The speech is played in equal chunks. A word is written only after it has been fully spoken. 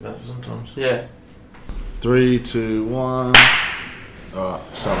That sometimes. Yeah. 3, 2, 1.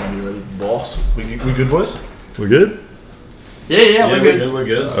 Alright, start when you're ready, boss. We good, boys? We're good? Yeah, we're good. We're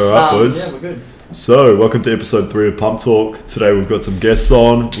good. Alright, boys. Yeah, we're good. So, welcome to episode 3 of Pump Talk. Today we've got some guests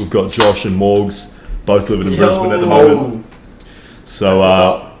on. We've got Josh and Morgs, both living in Brisbane at the moment.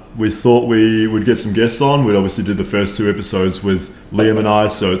 So, we thought we would get some guests on. We'd obviously did the first 2 episodes with Liam and I,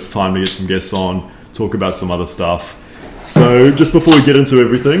 so it's time to get some guests on, talk about some other stuff. So, just before we get into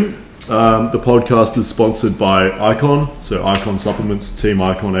everything, the podcast is sponsored by Icon, so Icon Supplements, Team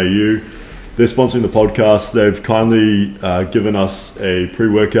Icon AU. They're sponsoring the podcast. They've kindly given us a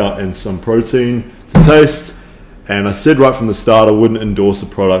pre-workout and some protein to taste. And I said right from the start I wouldn't endorse a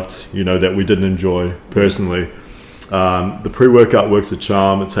product, that we didn't enjoy personally. The pre-workout works a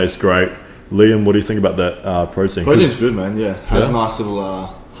charm. It tastes great. Liam, what do you think about that protein? Protein's good, man. Yeah, has a nice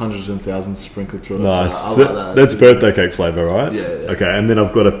little hundreds and thousands sprinkled through it. Nice. So I like that. That's birthday cake flavour, right? Yeah. Okay, and then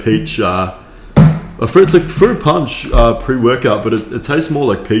I've got a peach. It's a fruit punch pre-workout, but it tastes more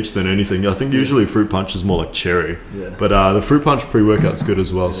like peach than anything. I think usually fruit punch is more like cherry. Yeah. But the fruit punch pre-workout's good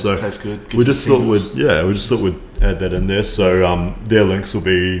as well. Yeah, so it tastes good. We just thought we'd add that in there. So their links will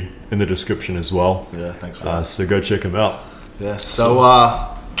be in the description as well. Yeah, thanks for that. So go check them out. Yeah.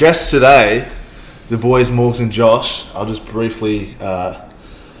 So guests today, the boys Morgs and Josh. I'll just briefly, tell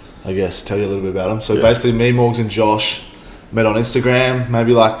you a little bit about them. So basically, me, Morgs, and Josh met on Instagram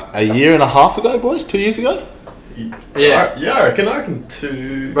maybe like a year and a half ago, boys. 2 years ago. Yeah. I reckon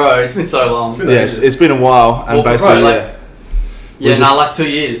 2. Bro, it's been so long. It's been a while, and basically, like 2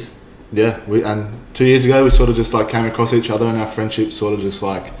 years. Yeah, and 2 years ago we sort of just like came across each other, and our friendship sort of just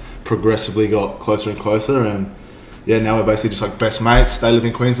like progressively got closer and closer, and now we're basically just like best mates. They live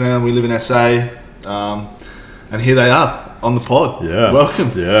in Queensland, we live in SA, and here they are on the pod. Yeah,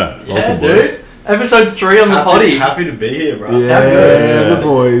 welcome. Yeah, welcome, dude. Boys. Episode 3 on the potty. Happy to be here, bro. Yeah, the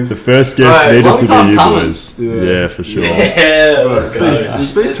boys. The first guest needed to be you coming. boys. Yeah, for sure. Yeah, let's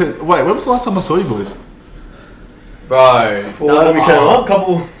go. Wait, when was the last time I saw you boys? Bro, When we came up a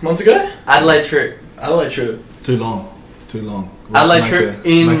couple months ago. Adelaide trip. Too long. Adelaide trip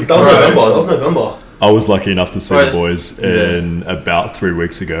in. That was November. I was lucky enough to see Right. the boys in about 3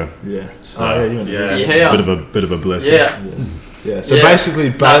 weeks ago. Yeah. So, you went bit of a blessing. Yeah. So basically,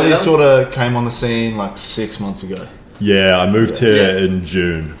 Bailey sort of came on the scene like 6 months ago. Yeah, I moved here in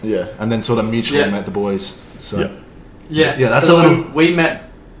June. Yeah, and then sort of mutually met the boys. So Yeah, that's so a little. We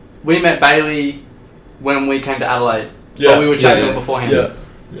met Bailey when we came to Adelaide. Yeah. But we were chatting beforehand.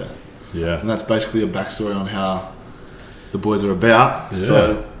 Yeah. And that's basically a backstory on how the boys are about. Yeah.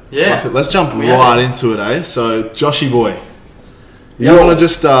 So Yeah. let's jump right into it, eh? So Joshy boy, you want to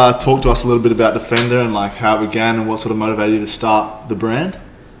just talk to us a little bit about Defender and like how it began and what sort of motivated you to start the brand?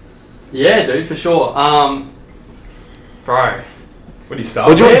 Yeah, dude, for sure. Bro. Where do you start?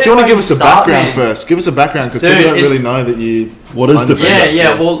 Well, do you want to give us a background man? first? Give us a background because Dude, people don't really know that you. What is Defender?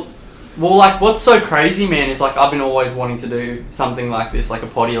 Yeah. Well, like, what's so crazy, man, is like I've been always wanting to do something like this, like a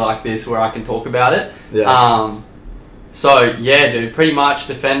potty like this, where I can talk about it. Yeah. So yeah, dude, pretty much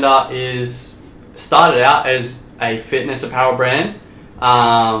Defender started out as a fitness apparel brand,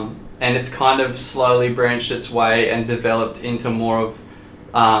 and it's kind of slowly branched its way and developed into more of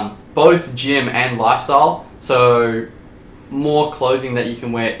both gym and lifestyle. So more clothing that you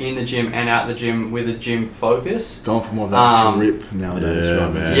can wear in the gym and out the gym with a gym focus. Going for more of that drip nowadays,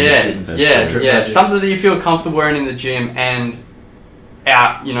 rather than just fitness. Yeah. Something that you feel comfortable wearing in the gym and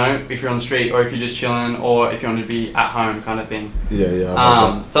out, if you're on the street or if you're just chilling or if you want to be at home kind of thing.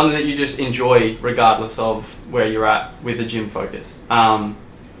 Yeah. Something that you just enjoy regardless of where you're at with a gym focus. But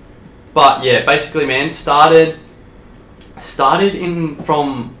yeah, basically, man, started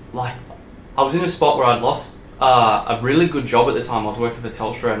from like, I was in a spot where I'd lost a really good job at the time. I was working for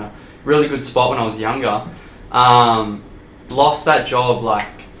Telstra in a really good spot when I was younger. Lost that job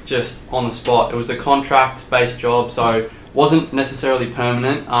like just on the spot. It was a contract-based job, so wasn't necessarily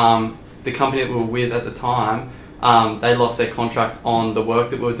permanent. The company that we were with at the time, they lost their contract on the work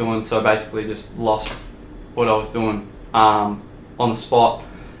that we were doing, so basically just lost what I was doing on the spot.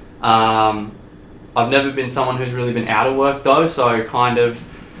 I've never been someone who's really been out of work though, so kind of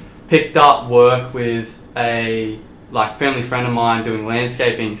picked up work with a family friend of mine doing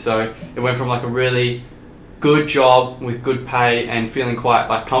landscaping. So it went from like a really good job with good pay and feeling quite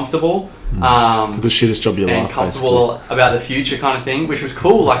like comfortable to the shittest job of your life, and comfortable about the future kind of thing, which was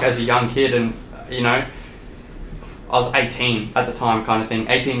cool like as a young kid. And I was 18 at the time kind of thing,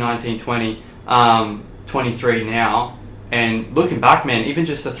 18, 19, 20, 23 now, and looking back, man, even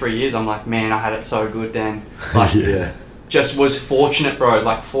just the 3 years, I'm like, man, I had it so good then. Like just was fortunate, bro,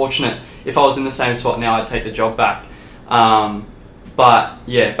 like fortunate. If I was in the same spot now, I'd take the job back. But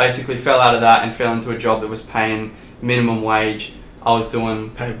yeah, basically fell out of that and fell into a job that was paying minimum wage. I was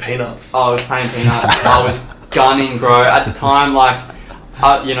paying peanuts. I was paying peanuts. I was gunning, bro. At the time, like,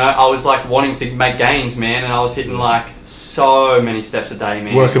 I was like wanting to make gains, man, and I was hitting like so many steps a day,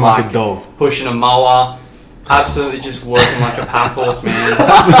 man. Working like a dog. Pushing a mower. Absolutely just working like a pack horse, man.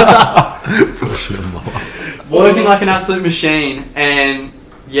 Working like an absolute machine, and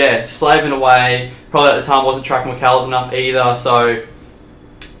yeah, slaving away. Probably at the time wasn't tracking my calories enough either, so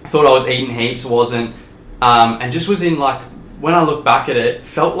thought I was eating heaps, wasn't. And just was in like, when I look back at it,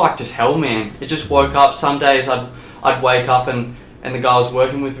 felt like just hell, man. It just woke up. Some days I'd wake up and the guy I was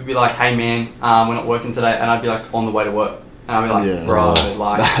working with would be like, hey man, we're not working today, and I'd be like on the way to work. And I'd be like, bro,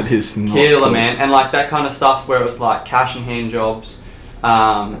 like, that is not killer, cool. man. And like that kind of stuff where it was like cash in hand jobs,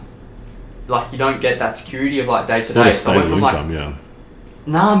 like you don't get that security of like day to It's not day. a So I went stable from income, like,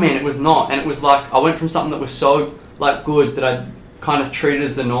 nah, man, it was not. And it was like, I went from something that was so like good that I kind of treated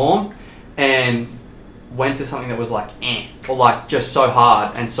as the norm, and went to something that was like, or like just so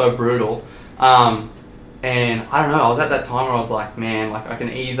hard and so brutal. And I don't know, I was at that time where I was like, man, like I can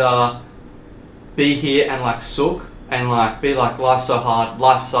either be here and like sook and like be like, life's so hard,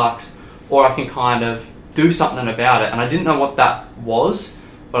 life sucks, or I can kind of do something about it. And I didn't know what that was,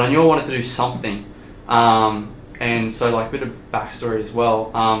 but I knew I wanted to do something. And so like a bit of backstory as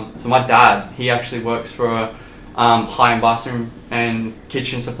well. So my dad, he actually works for a high-end bathroom and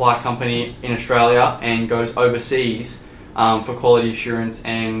kitchen supply company in Australia, and goes overseas for quality assurance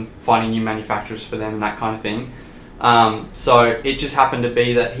and finding new manufacturers for them and that kind of thing. So it just happened to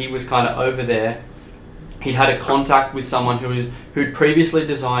be that he was kind of over there. He'd had a contact with someone who'd previously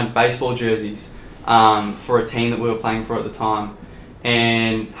designed baseball jerseys for a team that we were playing for at the time,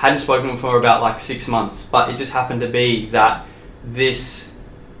 and hadn't spoken to him for about like 6 months. But it just happened to be that this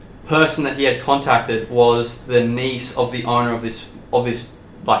person that he had contacted was the niece of the owner of this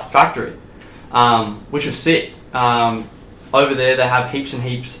like factory, which was sick. Over there they have heaps and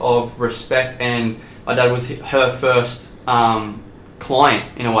heaps of respect, and my dad was her first client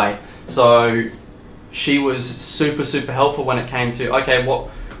in a way. So she was super, super helpful when it came to, okay,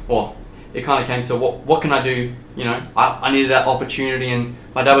 it kind of came to what can I do? You know, I needed that opportunity, and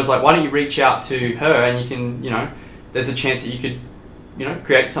my dad was like, why don't you reach out to her and you can, you know, there's a chance that you could, you know,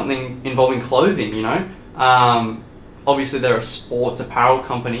 create something involving clothing, you know. Obviously they're a sports apparel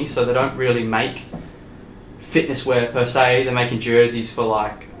company, so they don't really make fitness wear per se. They're making jerseys for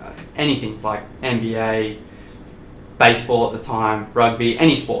like anything, like NBA, baseball at the time, rugby,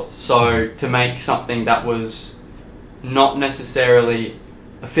 any sports. So to make something that was not necessarily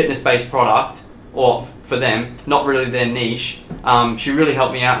a fitness-based product, or for them, not really their niche, she really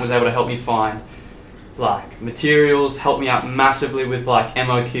helped me out and was able to help me find like materials, helped me out massively with like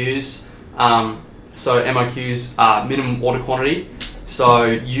MOQs. So MOQs are minimum order quantity. So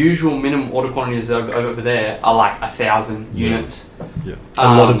usual minimum order quantities over there are like 1,000 units. Yeah.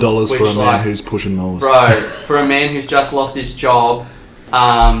 A lot of dollars for a man like, who's pushing mowers. Bro, for a man who's just lost his job,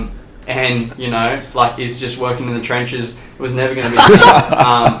 and you know, like is just working in the trenches, it was never going to be a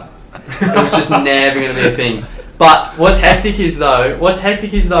thing. It was just never going to be a thing. But what's hectic is though,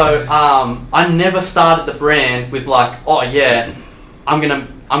 I never started the brand with like, oh yeah, I'm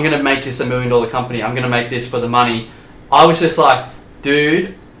gonna make this $1 million company. I'm gonna make this for the money. I was just like,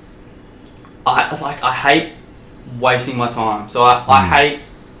 dude, I hate wasting my time. So I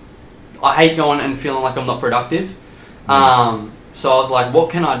hate going and feeling like I'm not productive. So I was like, what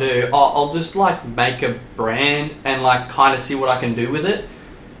can I do? I'll just like make a brand and like kind of see what I can do with it.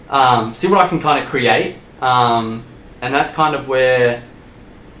 See what I can kind of create. And that's kind of where,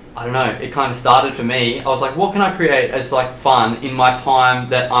 I don't know, it kind of started for me. I was like, what can I create as like fun in my time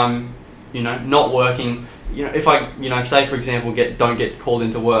that I'm, you know, not working. You know, if I, you know, say for example, don't get called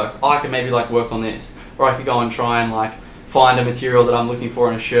into work, I could maybe like work on this, or I could go and try and like find a material that I'm looking for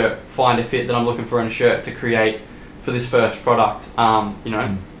in a shirt, find a fit that I'm looking for in a shirt to create for this first product, you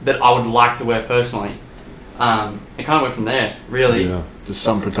know, that I would like to wear personally. It kind of went from there, really. Yeah. Just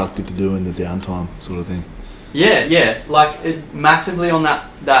something productive to do in the downtime, sort of thing. Yeah, like it, massively on that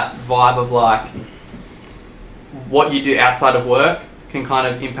vibe of like what you do outside of work can kind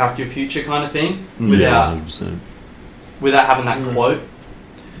of impact your future, kind of thing, without 100%. without having that quote.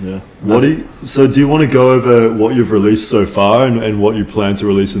 Yeah. So do you want to go over what you've released so far and what you plan to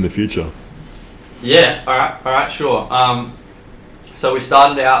release in the future? Yeah, alright, sure. So we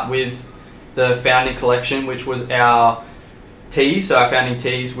started out with the founding collection, which was our tees. So our founding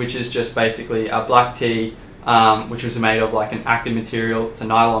tees, which is just basically a black tee, which was made of like an active material. It's a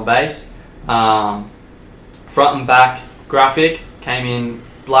nylon base. Front and back graphic came in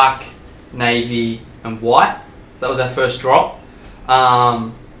black, navy, and white. So that was our first drop.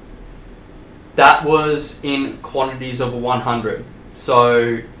 That was in quantities of 100.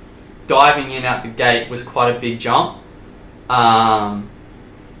 So diving in out the gate was quite a big jump.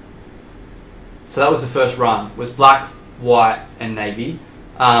 So that was the first run, was black, white and navy.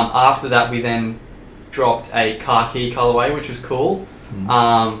 After that we then dropped a khaki colorway, which was cool,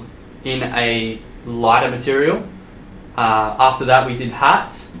 in a lighter material. After that we did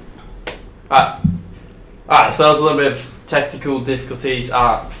hats. Alright, so that was a little bit of technical difficulties.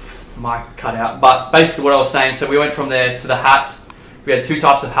 Mic cut out. But basically what I was saying, so we went from there to the hats. We had two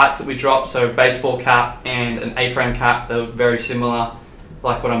types of hats that we dropped, so baseball cap and an A-frame cap. They look very similar,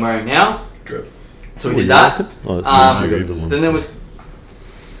 like what I'm wearing now. Drip. So we did that. Oh, that's not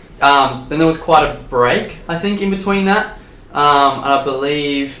Then there was quite a break, I think, in between that. And I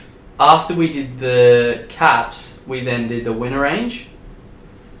believe after we did the caps, we then did the winter range.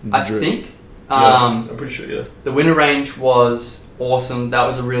 I think. I'm pretty sure, yeah. The winter range was awesome. That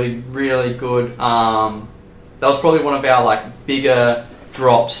was a really, really good. That was probably one of our like bigger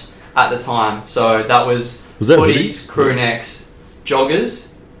drops at the time. So that was that hoodies, crew necks,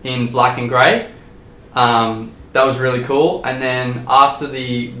 joggers in black and grey. That was really cool. And then after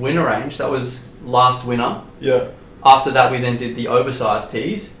the winter range, that was last winter. Yeah. After that, we then did the oversized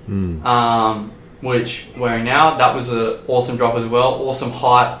tees, which we're wearing now. That was an awesome drop as well. Awesome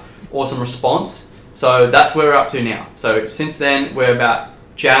height, awesome response. So that's where we're up to now. So since then, we're about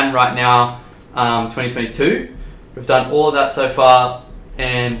Jan right now, 2022. We've done all of that so far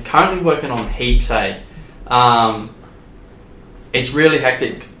and currently working on heaps, hey. It's really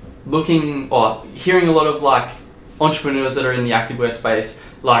hectic. Hearing a lot of like entrepreneurs that are in the activewear space,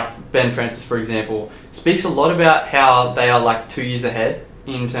 like Ben Francis, for example, speaks a lot about how they are like 2 years ahead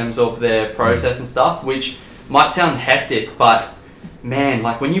in terms of their process and stuff, which might sound hectic, but man,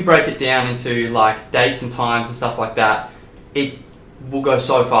 like when you break it down into like dates and times and stuff like that, it will go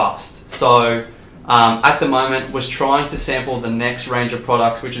so fast. So at the moment, was trying to sample the next range of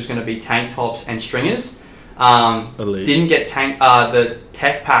products, which is going to be tank tops and stringers. Didn't get the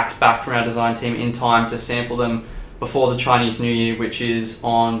tech packs back from our design team in time to sample them before the Chinese New Year, which is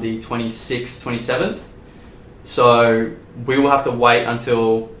on the 26th, 27th. So we will have to wait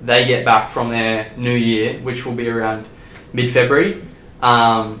until they get back from their New Year, which will be around mid-February.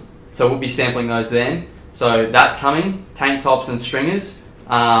 So we'll be sampling those then. So that's coming. Tank tops and stringers.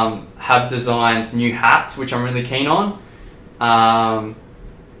 Have designed new hats, which I'm really keen on.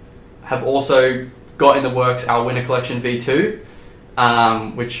 Have also got in the works our winter collection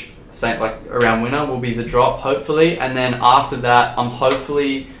V2, which like around winter will be the drop, hopefully. And then after that, I'm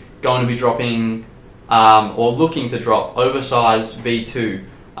hopefully going to be dropping or looking to drop oversized V2,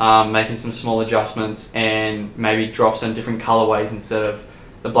 making some small adjustments and maybe drop some different colorways instead of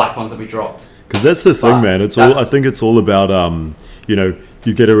the black ones that we dropped. Because that's the thing, man. It's all. I think it's all about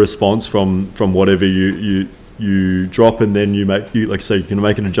you get a response from whatever you drop, and then you can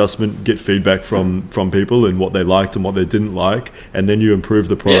make an adjustment, get feedback from people and what they liked and what they didn't like, and then you improve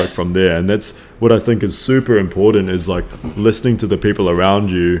the product from there. And that's what I think is super important, is like listening to the people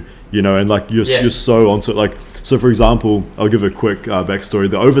around you, and like you're so onto it. Like, so for example, I'll give a quick backstory.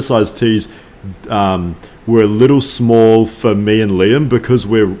 The oversized tees were a little small for me and Liam because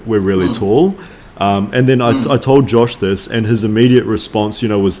we're really tall. And then I told Josh this, and his immediate response,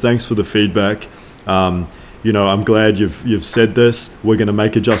 was thanks for the feedback. I'm glad you've said this. We're going to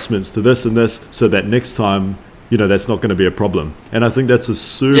make adjustments to this and this so that next time, that's not going to be a problem. And I think that's a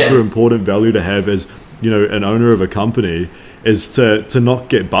super important value to have as, an owner of a company, is to not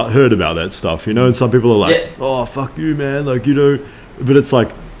get butthurt about that stuff, And some people are like, oh, fuck you, man. Like, but it's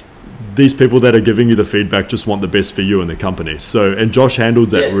like, these people that are giving you the feedback just want the best for you and the company. So, and Josh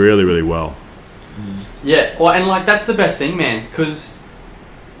handled that really, really well. Yeah, well, and like that's the best thing, man, because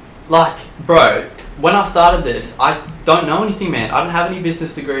like, bro, when I started this, I don't know anything, man. I don't have any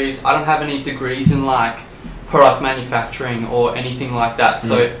business degrees. I don't have any degrees in like product manufacturing or anything like that.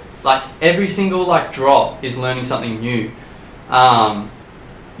 So like every single like drop is learning something new. Like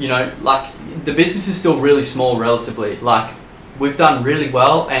the business is still really small relatively. Like we've done really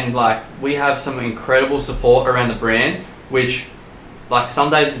well, and like we have some incredible support around the brand, which like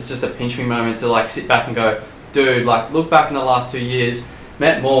some days it's just a pinch me moment to like sit back and go, dude, like look back in the last 2 years,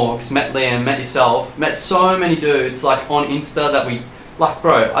 met Morgs, met Liam, met yourself, met so many dudes like on Insta that we like,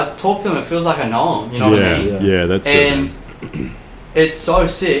 bro, I talk to them, it feels like I know them, you know what I mean? Yeah, that's and it. It's so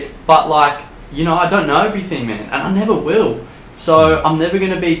sick, but like, I don't know everything, man, and I never will. So I'm never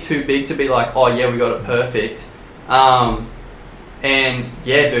going to be too big to be like, oh yeah, we got it perfect. And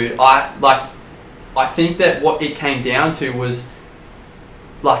yeah, dude, I think that what it came down to was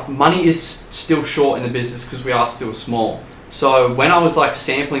like money is still short in the business because we are still small. So when I was like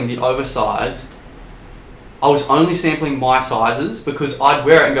sampling the oversize, I was only sampling my sizes because I'd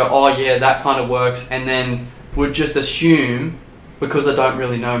wear it and go, oh yeah, that kind of works, and then would just assume, because I don't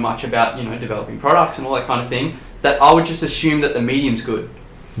really know much about, you know, developing products and all that kind of thing, that I would just assume that the medium's good.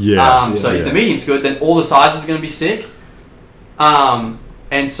 So if the medium's good, then all the sizes are going to be sick.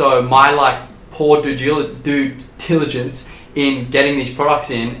 And so my like poor due diligence in getting these products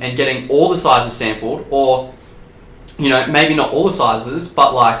in and getting all the sizes sampled, or, you know, maybe not all the sizes,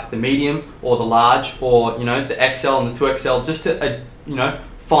 but like the medium or the large, or, you know, the XL and the 2XL, just to, you know,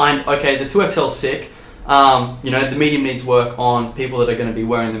 find, okay, the 2XL's sick. You know, the medium needs work on people that are going to be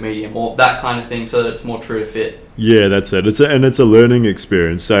wearing the medium, or that kind of thing, so that it's more true to fit. Yeah, that's it. It's a learning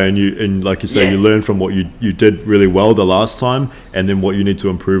experience. So, and like you say, you learn from what you did really well the last time, and then what you need to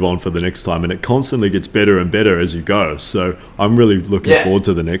improve on for the next time, and it constantly gets better and better as you go. So I'm really looking forward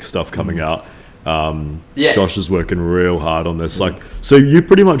to the next stuff coming out. Josh is working real hard on this. Like, so you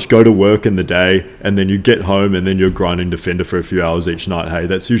pretty much go to work in the day, and then you get home, and then you're grinding Defender for a few hours each night. Hey,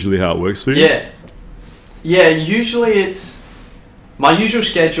 that's usually how it works for you. Yeah, usually it's... My usual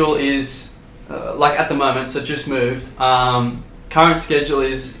schedule is, like at the moment, so just moved. Current schedule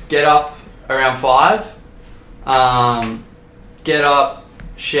is get up around 5, get up,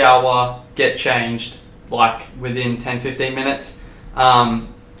 shower, get changed, like within 10-15 minutes.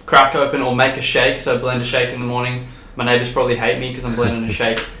 Crack open or make a shake, so blend a shake in the morning. My neighbours probably hate me because I'm blending a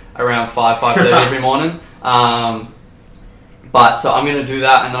shake around 5:30 every morning. But so I'm going to do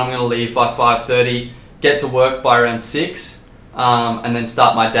that, and then I'm going to leave by 5:30. Get to work by around 6, and then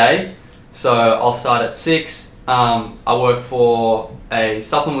start my day. So I'll start at 6. I work for a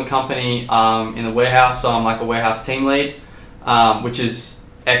supplement company in the warehouse, so I'm like a warehouse team lead, which is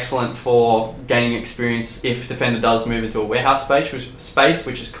excellent for gaining experience if Defender does move into a warehouse space,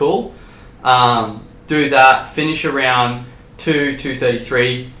 which is cool. Do that, finish around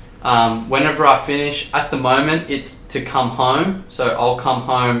 2:33. Whenever I finish, at the moment, it's to come home. So I'll come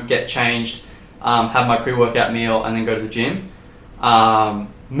home, get changed, have my pre-workout meal, and then go to the gym.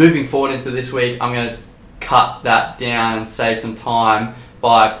 Moving forward into this week, I'm going to cut that down and save some time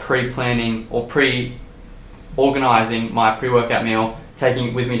by pre-planning or pre-organising my pre-workout meal, taking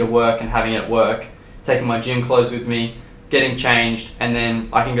it with me to work and having it at work, taking my gym clothes with me, getting changed, and then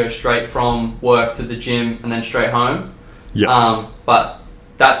I can go straight from work to the gym and then straight home. But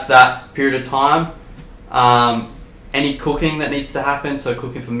that's that period of time. Any cooking that needs to happen, so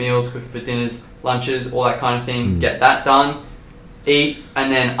cooking for meals, cooking for dinners, lunches, all that kind of thing, get that done, eat,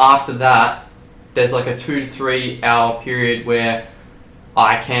 and then after that, there's like a 2 to 3 hour period where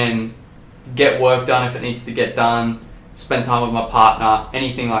I can get work done if it needs to get done, spend time with my partner,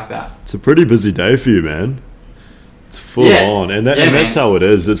 anything like that. It's a pretty busy day for you, man. It's full on, and that's how it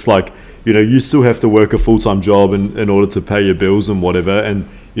is. It's like, you know, you still have to work a full-time job in order to pay your bills and whatever, and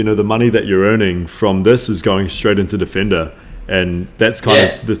you know, the money that you're earning from this is going straight into Defender, and that's kind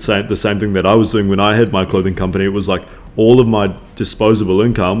of the same thing that I was doing when I had my clothing company. It was like all of my disposable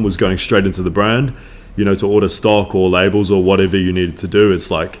income was going straight into the brand, you know, to order stock or labels or whatever you needed to do. It's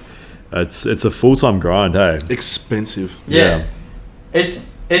like it's a full-time grind, hey. Expensive.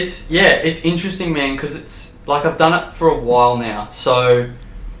 It's interesting, man, because it's like I've done it for a while now, so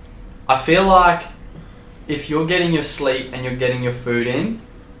I feel like if you're getting your sleep and you're getting your food in,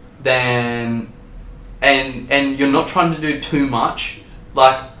 then and you're not trying to do too much,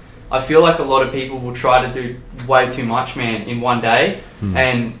 like I feel like a lot of people will try to do way too much, man, in one day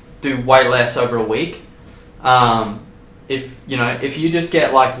and do way less over a week. If you just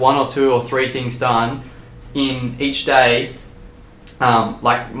get like 1 or 2 or 3 things done in each day,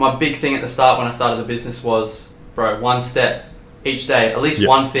 like my big thing at the start when I started the business was, bro, 1 step each day, at least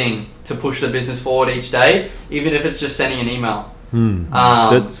one thing to push the business forward each day, even if it's just sending an email.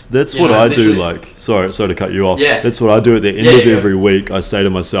 That's what I do. Like, sorry to cut you off. That's what I do at the end of every week. I say to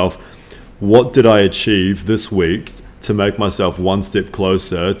myself, what did I achieve this week to make myself 1 step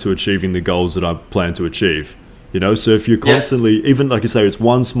closer to achieving the goals that I plan to achieve? You know, so if you're constantly, even like you say, it's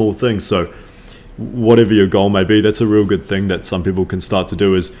one small thing. So whatever your goal may be, that's a real good thing that some people can start to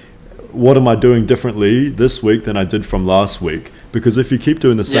do is, what am I doing differently this week than I did from last week? Because if you keep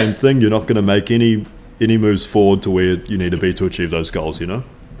doing the same thing, you're not going to make any moves forward to where you need to be to achieve those goals, you know?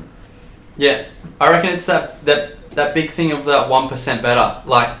 Yeah, I reckon it's that big thing of that 1% better.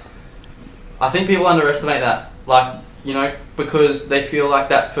 Like, I think people underestimate that. Like, you know, because they feel like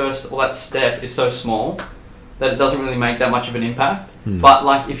that first or that step is so small that it doesn't really make that much of an impact. But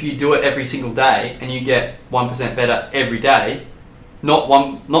like, if you do it every single day and you get 1% better every day, not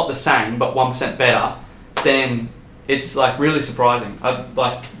the same, but 1% better, then it's like really surprising.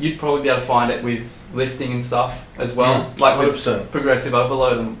 Like, you'd probably be able to find it with lifting and stuff as well, like with 100%. progressive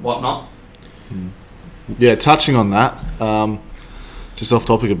overload and whatnot. Yeah, touching on that, just off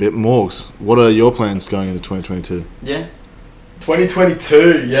topic a bit, Morgs, what are your plans going into 2022? Yeah.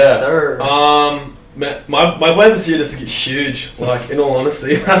 2022, yeah. Yes, sir. My plans this year is to get huge. Like, in all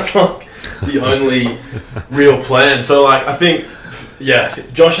honesty, that's like the only real plan. So, like, I think, yeah,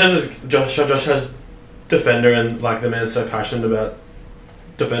 Josh has Defender, and like the man's so passionate about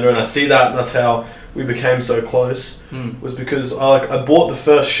Defender, and I see that. And that's how we became so close. Was because I bought the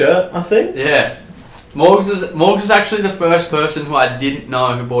first shirt, I think. Yeah. Morgs was actually the first person who I didn't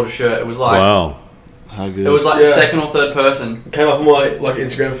know who bought a shirt. It was like Wow. How good. it was like the second or third person. It came up on my like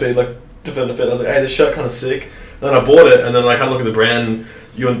Instagram feed, like DefenderFit. I was like, hey, this shirt kind of sick. And then I bought it, and then like I had a look at the brand. And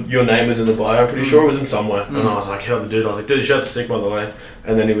your name was in the bio. I'm pretty sure it was in somewhere. And I was like, "Hell, the dude." I was like, "Dude, the shirt's sick, by the way."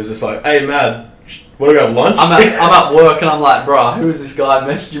 And then he was just like, "Hey, Mad, want to go have lunch?" I'm at work and I'm like, bruh, who is this guy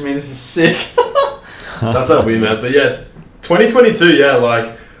messaging me? This is sick. So that's how we met. But yeah, 2022, yeah,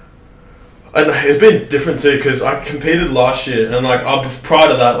 like, I don't know, it's been different too because I competed last year, and like prior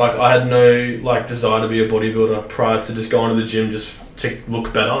to that, like I had no like desire to be a bodybuilder prior to just going to the gym just to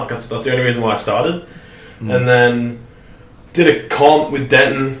look better. Like, that's the only reason why I started. And then did a comp with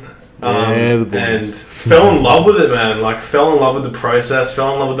Denton, and fell in love with it, man. Like, fell in love with the process,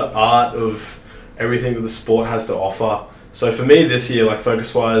 fell in love with the art of everything that the sport has to offer. So for me this year, like,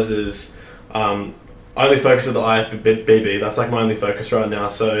 focus-wise is only focus at the IFBB. That's like my only focus right now.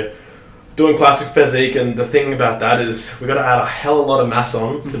 So doing classic physique, and the thing about that is we got to add a hell of a lot of mass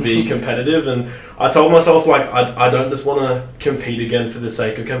on to be competitive. And I told myself, like, I don't just want to compete again for the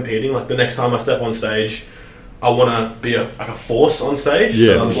sake of competing. Like, the next time I step on stage, I want to be a force on stage.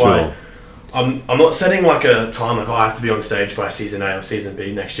 Yeah, so that's for why sure. I'm not setting like a time like, I have to be on stage by season A or season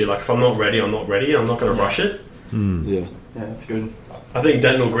B next year. Like, if I'm not ready, I'm not ready. I'm not going to rush it. Yeah. Yeah, that's good. I think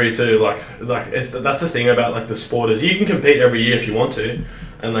Denton will agree too. Like that's the thing about like the sport is you can compete every year if you want to,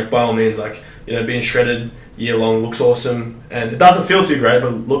 and like by all means, like, you know, being shredded year long looks awesome, and it doesn't feel too great,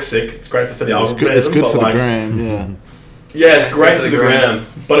 but it looks sick. It's great for the algorithm. It's good but for like, the gram. Yeah. Yeah, it's great for the gram.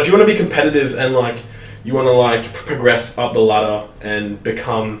 But if you want to be competitive and like you want to like progress up the ladder and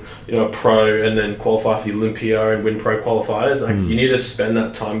become, you know, a pro and then qualify for the Olympia and win pro qualifiers, like you need to spend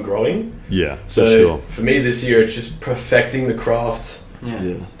that time growing. Yeah, So for sure. for me this year, it's just perfecting the craft. Yeah.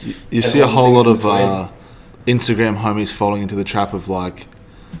 Yeah. You see a whole lot of Instagram homies falling into the trap of like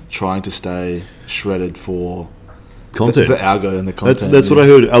trying to stay shredded for Content. the algo and the content. That's what I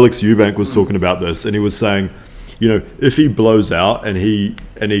heard. Alex Eubank was talking about this, and he was saying, you know, if he blows out and he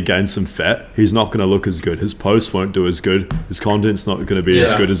gains some fat, he's not going to look as good. His posts won't do as good. His content's not going to be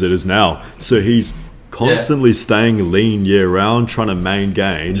as good as it is now. So he's constantly staying lean year round, trying to main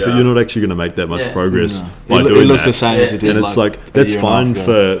gain, but you're not actually going to make that much progress by doing it looks that. the same as it did. And it's like that's fine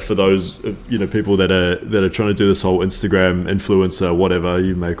for those, you know, people that are trying to do this whole Instagram influencer, whatever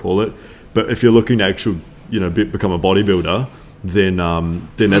you may call it. But if you're looking to actually, you know, become a bodybuilder, then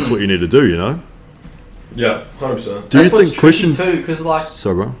that's what you need to do, you know. Yeah, 100%. Do you That's what's think question? tricky too, because like,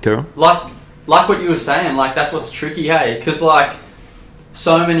 Sorry, bro, Carol. like what you were saying, like that's what's tricky, hey? Because like,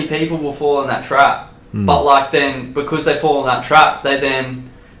 so many people will fall in that trap, but like then because they fall in that trap, they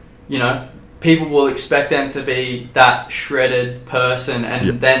then, you know, people will expect them to be that shredded person,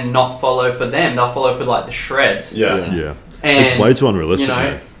 and then not follow for them. They'll follow for like the shreds. Yeah. And, It's way too unrealistic, you know,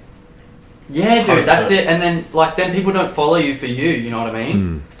 man. Yeah, dude, 100%. that's it. And then like then people don't follow you for you know what I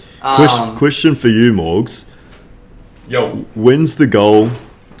mean? Question for you, Morgs. Yo, When's the goal?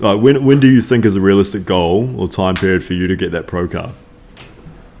 When do you think is a realistic goal or time period for you to get that pro card?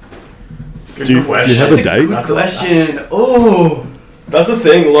 good Do you question. have a date? Good question. Oh, That's the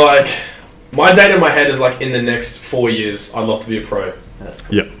thing, like, my date in my head is like in the next 4 years, I'd love to be a pro. that's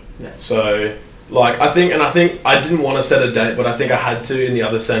cool. Yeah. So, like, I think I didn't want to set a date, but I think I had to in the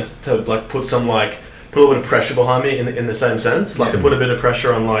other sense to like put a little bit of pressure behind me in the same sense, like to put a bit of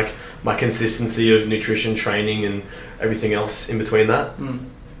pressure on like my consistency of nutrition, training, and everything else in between that.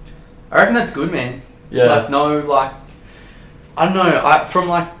 I reckon that's good, man. Yeah. Like, no, like, I don't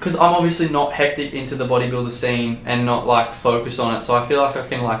know, because I'm obviously not hectic into the bodybuilder scene and not, like, focused on it, so I feel like I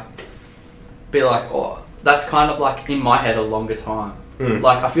can, like, be like, oh, that's kind of, like, in my head a longer time.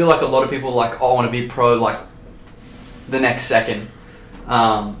 Like, I feel like a lot of people, like, oh, I want to be pro, like, the next second,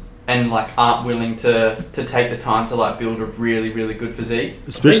 and, like, aren't willing to take the time to, like, build a really, really good physique.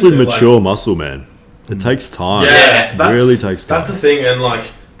 Especially too, mature muscle, man. It takes time. Yeah, it really takes time. That's the thing, and like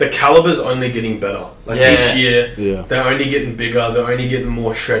the caliber's only getting better. Like each year, they're only getting bigger. They're only getting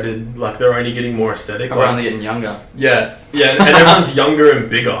more shredded. Like they're only getting more aesthetic. We're only getting younger. Yeah, and everyone's younger and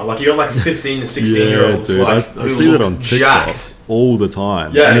bigger. Like you got like 15, 16 year olds dude, like I who see look that on TikTok jacked. all the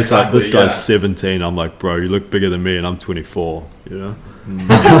time. Yeah, and it's like, this exactly, guy's 17. I'm like, bro, you look bigger than me, and I'm 24. You know?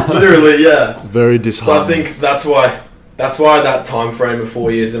 Literally, yeah. Very So I disheartening. think that's why that time frame of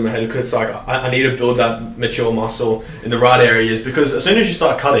 4 years in my head, because like I need to build that mature muscle in the right areas, because as soon as you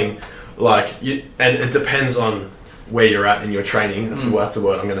start cutting, like and it depends on where you're at in your training. That's the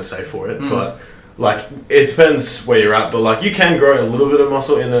word I'm going to say for it. But like it depends where you're at. But like you can grow a little bit of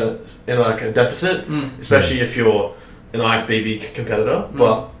muscle in like a deficit, especially if you're an IFBB competitor.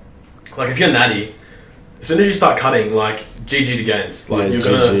 But like if you're natty, as soon as you start cutting, like GG to gains. Like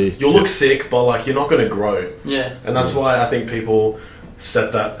you'll look sick, but like you're not gonna grow. Yeah. And that's why I think people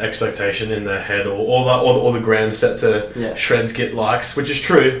set that expectation in their head, or the grams set to shreds get likes, which is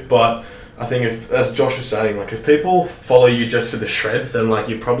true. But I think if, as Josh was saying, like if people follow you just for the shreds, then like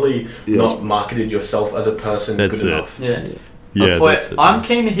you probably not marketed yourself as a person good enough. Yeah. Yeah, that's it. I'm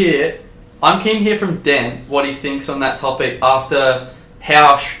keen to hear from Den what he thinks on that topic after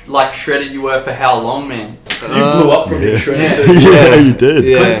how shredded you were for how long, man. You blew up from being shredded too. Yeah, you did.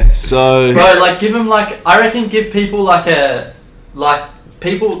 Yeah. So, bro, like give him I reckon give people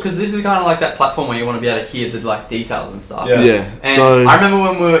people, because this is kind of like that platform where you want to be able to hear the like details and stuff. Yeah. And So I remember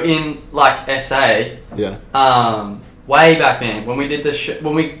when we were in like SA. Yeah. Way back then, when we did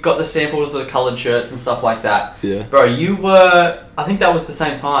when we got the samples of the coloured shirts and stuff like that. Yeah. Bro, you were, I think that was the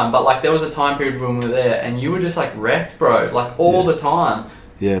same time, but like there was a time period when we were there and you were just like wrecked, bro, like all the time.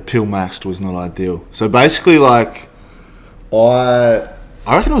 Yeah, pill maxed was not ideal. So basically, like, I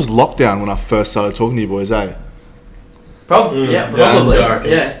reckon it was lockdown when I first started talking to you boys, eh? Probably.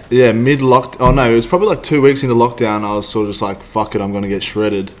 Yeah. Yeah, mid-lockdown. Oh no, it was probably like 2 weeks into lockdown. I was sort of just like, fuck it, I'm gonna get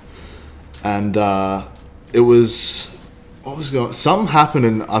shredded. And it was, what was going? Something happened,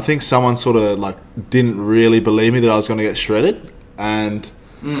 and I think someone sort of like didn't really believe me that I was gonna get shredded, and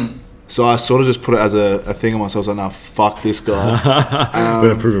so I sort of just put it as a thing on myself. I was like, nah, fuck this guy.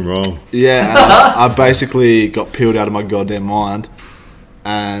 Better prove him wrong. Yeah, and I basically got peeled out of my goddamn mind,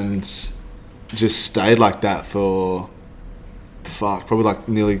 and just stayed like that for probably like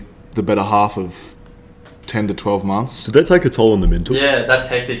nearly the better half of 10 to 12 months. Did that take a toll on the mental? Yeah, that's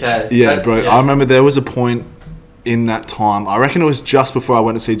hectic, eh? Yeah, bro. I remember there was a point in that time, I reckon it was just before I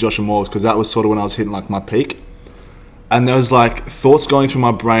went to see Josh and Morgs, because that was sort of when I was hitting like my peak. And there was like thoughts going through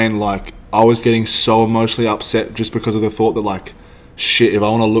my brain, like I was getting so emotionally upset just because of the thought that like, shit, if I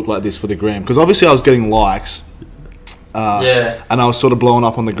want to look like this for the gram. Because obviously I was getting likes. And I was sort of blowing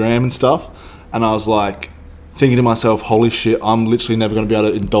up on the gram and stuff. And I was like thinking to myself, holy shit, I'm literally never going to be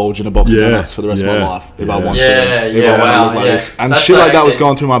able to indulge in a box of donuts for the rest of my life if I want to. If I want to look like this. And that's shit like that was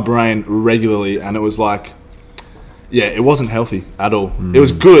going through my brain regularly. And it was like, yeah, it wasn't healthy at all. It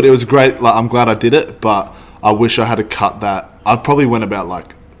was good. It was great. Like, I'm glad I did it, but I wish I had to cut that. I probably went about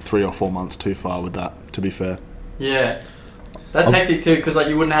like 3 or 4 months too far with that, to be fair. Yeah. That's hectic too, because like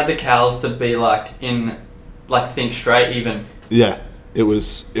you wouldn't have the cows to be like in, like think straight even. Yeah, it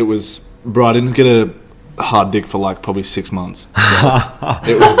was, bro, I didn't get a hard dick for like probably 6 months. So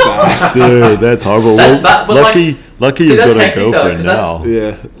it was bad. Dude, that's horrible. That's bad, but lucky you've got a hectic girlfriend though, now.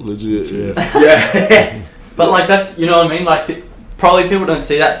 Yeah, legit, yeah. Yeah. But like that's, you know what I mean? Like probably people don't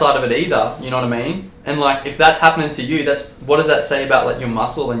see that side of it either, you know what I mean? And like if that's happening to you, that's, what does that say about like your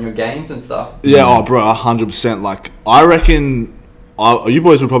muscle and your gains and stuff? Yeah, oh bro, 100%. Like I reckon, you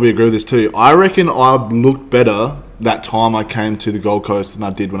boys would probably agree with this too. I reckon I looked better that time I came to the Gold Coast than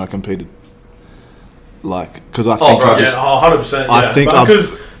I did when I competed. Like, because I think 100%. Yeah. I think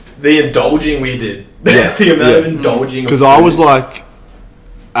because the indulging we did, the amount of indulging. Because I was like,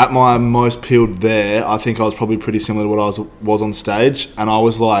 at my most peeled there, I think I was probably pretty similar to what I was on stage, and I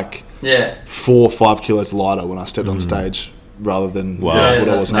was like 4 or 5 kilos lighter when I stepped on stage rather than what I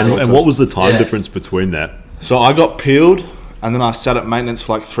was. And what was the time difference between that? So I got peeled, and then I sat at maintenance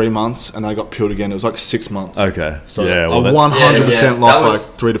for like 3 months, and I got peeled again. It was like 6 months. Okay. So yeah, I 100% lost like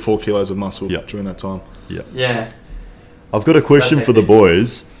 3 to 4 kilos of muscle during that time. Yeah. I've got a question for the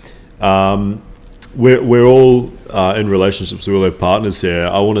boys. We're all in relationships. We all have partners here.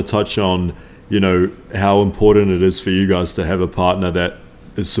 I want to touch on, how important it is for you guys to have a partner that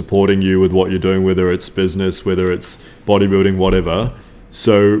is supporting you with what you're doing, whether it's business, whether it's bodybuilding, whatever.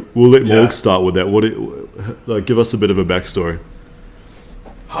 So we'll let Morg start with that. Give us a bit of a backstory.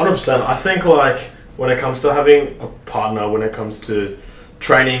 100%. I think like when it comes to having a partner, when it comes to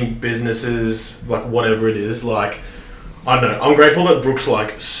training, businesses, like whatever it is, like I don't know. I'm grateful that Brooke's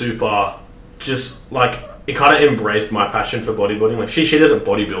like super, just like it kind of embraced my passion for bodybuilding. Like she doesn't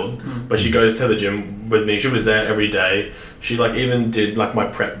bodybuild, but she goes to the gym with me. She was there every day. She like even did like my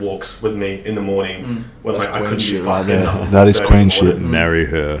prep walks with me in the morning when like I couldn't be fucking right. That is queen shit. Marry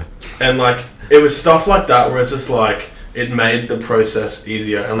her. And like it was stuff like that where it's just like it made the process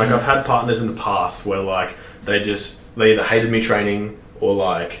easier. And like I've had partners in the past where like they either hated me training or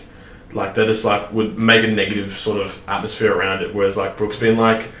like they just like would make a negative sort of atmosphere around it, whereas like Brooke's been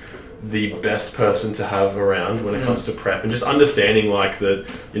like the best person to have around when it comes to prep, and just understanding like that,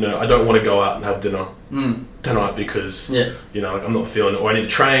 you know, I don't want to go out and have dinner tonight because you know, like, I'm not feeling it, or I need to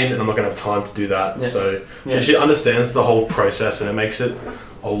train and I'm not going to have time to do that. So she understands the whole process, and it makes it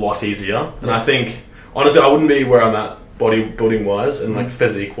a lot easier. And I think honestly I wouldn't be where I'm at bodybuilding wise and like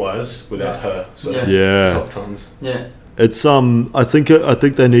physique wise without her. So top tons. It's I think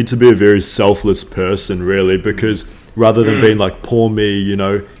they need to be a very selfless person, really, because rather than being like, poor me, you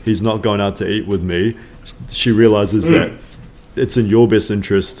know, he's not going out to eat with me, she realizes that it's in your best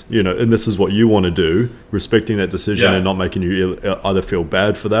interest, you know, and this is what you want to do, respecting that decision and not making you either feel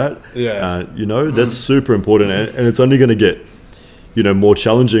bad for that. You know, that's super important, and it's only going to get, you know, more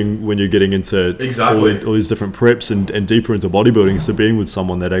challenging when you're getting into all these different preps and deeper into bodybuilding. So being with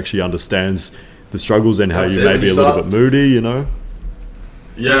someone that actually understands the struggles and how you may be a little bit moody, you know.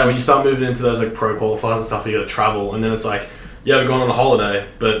 Yeah, when you start moving into those like pro qualifiers and stuff, you got to travel, and then it's like, we're going on a holiday,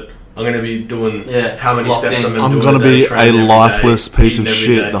 but I'm going to be doing how many steps I'm going to be a lifeless piece of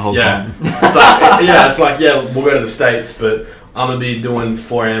shit the whole time. It's like, it's like, we'll go to the States, but I'm going to be doing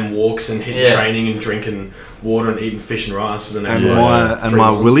 4 a.m. walks and hitting training and drinking water and eating fish and rice for the next my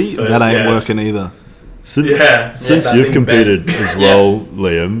willy, so that ain't working either. Since you've competed as well,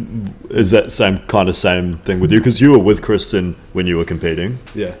 Liam, is that same thing with you? Because you were with Kristen when you were competing.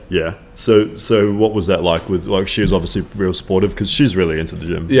 Yeah. So what was that like? With like, she was obviously real supportive because she's really into the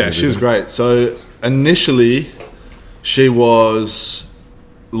gym. Yeah, she was great. So initially, she was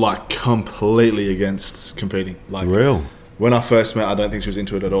like completely against competing. Like real. When I first met, I don't think she was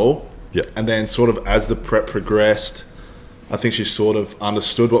into it at all. Yeah. And then sort of as the prep progressed, I think she sort of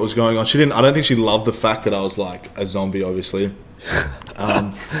understood what was going on. I don't think she loved the fact that I was like a zombie, obviously.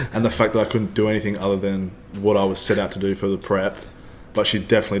 And the fact that I couldn't do anything other than what I was set out to do for the prep. But she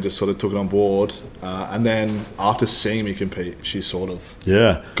definitely just sort of took it on board. And then after seeing me compete, she sort of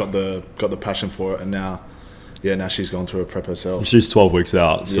got the passion for it. And now she's gone through a prep herself. She's 12 weeks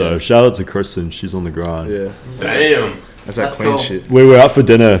out. So shout out to Kristen. She's on the grind. Yeah. Damn. That's clean shit. We were out for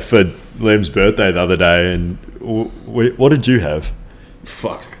dinner for Liam's birthday the other day, and what did you have?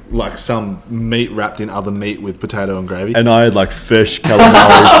 Like some meat wrapped in other meat with potato and gravy. And I had like fish,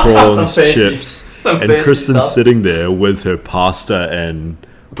 calamari, prawns, chips. And Kristen's sitting there with her pasta and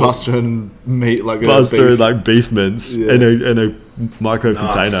meat, like pasta and like beef mince in a micro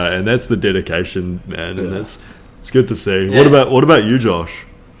container, and that's the dedication, man. And it's good to see. What about you, Josh?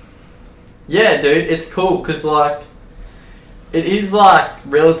 Yeah, dude, it's cool because like it is like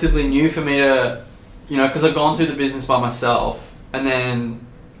relatively new for me to, you know, because I've gone through the business by myself, and then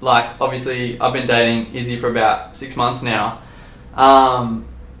like obviously I've been dating Izzy for about 6 months now, and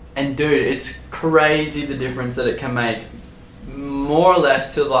dude, it's crazy the difference that it can make, more or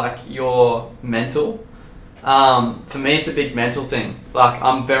less to like your mental. For me, it's a big mental thing. Like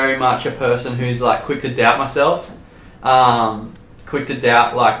I'm very much a person who's like quick to doubt myself, quick to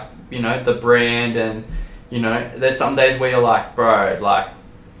doubt like, you know, the brand, and you know, there's some days where you're like, bro, like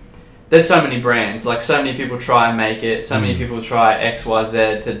there's so many brands, like so many people try and make it, so many people try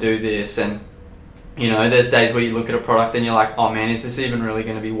XYZ to do this, and you know, there's days where you look at a product and you're like, oh man, is this even really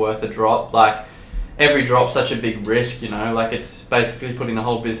going to be worth a drop? Like every drop's such a big risk, you know, like it's basically putting the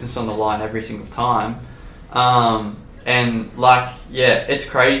whole business on the line every single time. And like, it's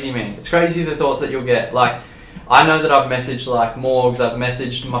crazy, man. It's crazy the thoughts that you'll get. Like, I know that I've messaged like Morgs, I've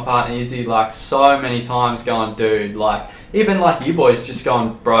messaged my partner Izzy like so many times going, dude, like even like you boys just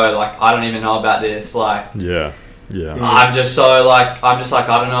going, bro, like I don't even know about this, like I'm just like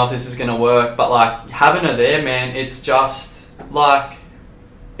I don't know if this is gonna work, but like having her there, man, it's just like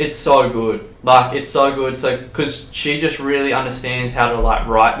it's so good, so because she just really understands how to like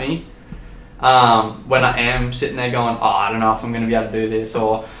write me when I am sitting there going, oh, I don't know if I'm gonna be able to do this,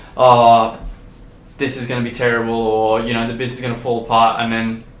 or this is going to be terrible, or you know, the business is going to fall apart, and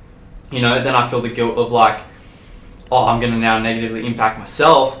then you know, then I feel the guilt of like, oh, I'm going to now negatively impact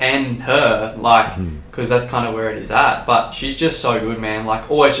myself and her, like, because that's kind of where it is at. But she's just so good, man,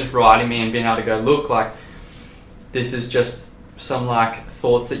 like always just writing me and being able to go, look, like this is just some like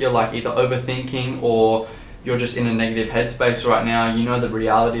thoughts that you're like either overthinking or you're just in a negative headspace right now, you know, the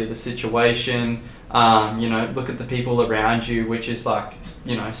reality of the situation, you know, look at the people around you, which is like,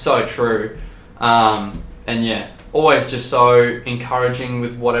 you know, so true. And yeah, always just so encouraging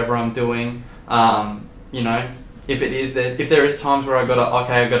with whatever I'm doing. You know, if there is times where I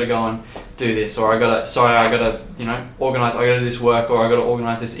gotta go and do this, or I gotta, you know, organize, I gotta do this work, or I gotta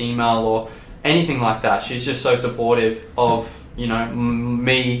organize this email, or anything like that. She's just so supportive of, you know,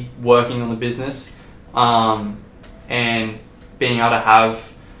 me working on the business, and being able to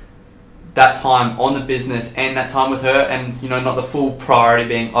have that time on the business and that time with her, and, you know, not the full priority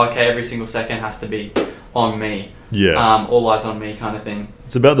being, okay, every single second has to be on me. Yeah. All eyes on me kind of thing.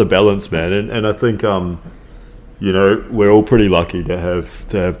 It's about the balance, man. And I think, you know, we're all pretty lucky to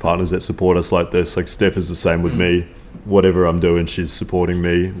have partners that support us like this. Like Steph is the same with me. Whatever I'm doing, she's supporting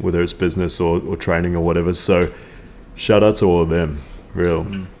me, whether it's business or training or whatever. So shout out to all of them. Real.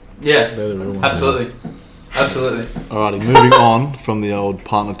 Yeah, They're the real ones. absolutely. Absolutely. Alrighty, moving on from the old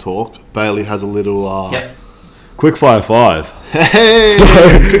partner talk. Bailey has a little Yep. Quick fire 5. Hey! So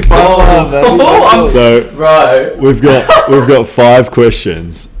Right. we've got 5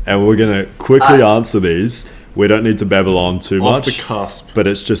 questions, and we're gonna quickly answer these. We don't need to babble on too Off the much, cusp. but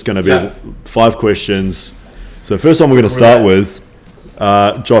it's just gonna be Yeah. 5 questions. So first one we're gonna start with.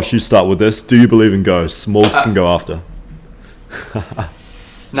 Josh, you start with this. Do you believe in ghosts? Morgs can go after.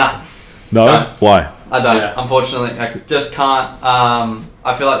 Nah, No? No. Why? I don't. Yeah. Unfortunately, I just can't.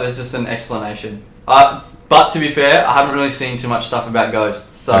 I feel like there's just an explanation. But to be fair, I haven't really seen too much stuff about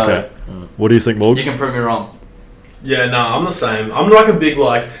ghosts, so Okay. What do you think, Morgs? you can prove me wrong. Yeah, no, I'm the same. I'm like a big,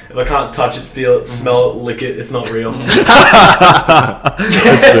 like, if I can't touch it, feel it, smell it, lick it, it's not real. That's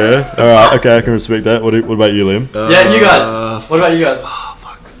fair. All right. Okay, I can respect that. What about you, Liam? Yeah, you guys. What about you guys?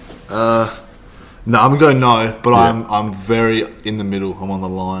 No, I'm going no, but Yeah. I'm very in the middle. I'm on the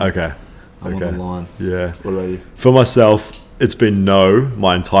line. Okay. I'm on the line. Yeah. What about you? For myself, it's been no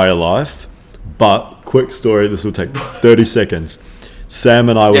my entire life. But quick story. This will take 30 seconds. Sam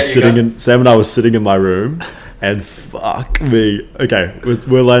and I were sitting in my room, and fuck me. Okay,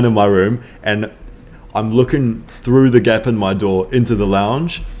 we're laying in my room, and I'm looking through the gap in my door into the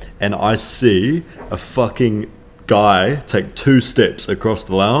lounge, and I see a fucking guy take 2 steps across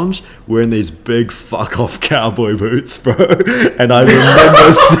the lounge wearing these big fuck off cowboy boots, bro. And I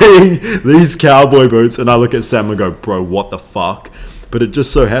remember seeing these cowboy boots, and I look at Sam and go, bro, what the fuck? But it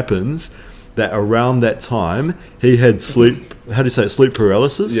just so happens that around that time he had sleep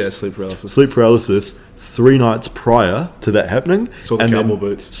paralysis. Yeah, sleep paralysis. Sleep paralysis 3 nights prior to that happening. Saw the and cowboy then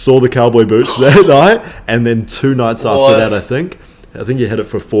boots. Saw the cowboy boots that night, and then 2 nights after What? that, I think he had it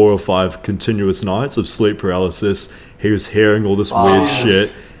for 4 or 5 continuous nights of sleep paralysis. He was hearing all this weird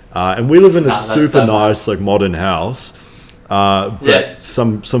shit, and we live in a Nah, that's super so nice, like, modern house. But Yeah.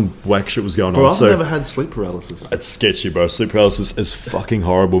 some whack shit was going Bro, on. I've So never had sleep paralysis. it's sketchy, bro. Sleep paralysis is fucking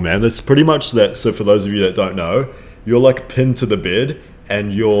horrible, man. It's pretty much that. So for those of you that don't know, you're like pinned to the bed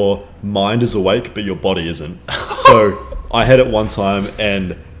and your mind is awake, but your body isn't. So I had it one time,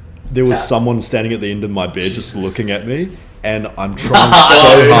 and there was someone standing at the end of my bed just looking at me, and I'm trying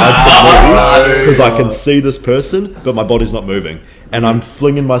so hard to move because I can see this person, but my body's not moving. And I'm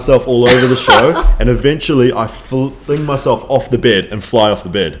flinging myself all over the show, and eventually I fling myself off the bed and fly off the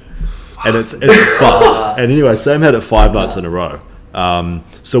bed. And it's fucked. And anyway, Sam had it 5 nights in a row.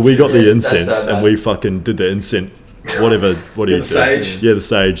 So we got the That's incense, so and bad. we fucking did the incense, whatever. What do you do? sage. Yeah, the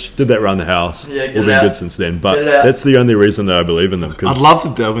sage. Did that around the house. Yeah, get We've it been out. good since then. But Get it out. that's the only reason that I believe in them. Cause I'd love to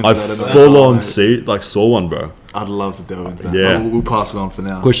delve into I that. full on saw one, bro. I'd love to delve into that. Yeah. But we'll pass it on for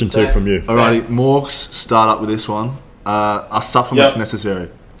now. Question 2 from you. Alrighty, Morgs, start up with this one. Are supplements Yep. necessary?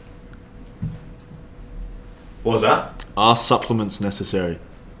 What was that? Are supplements necessary?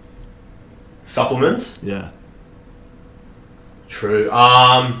 Supplements? Yeah. True.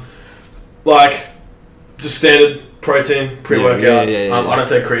 Like, just standard protein, pre-workout. Yeah. I don't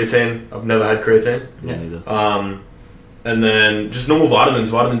take creatine. I've never had creatine. Yeah, Yeah. neither. And then just normal vitamins,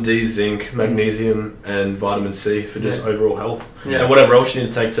 vitamin D, zinc, magnesium, and vitamin C for just overall health. Yeah. And whatever else you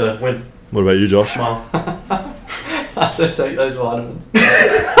need to take to win. What about you, Josh? Smile. I don't take those vitamins.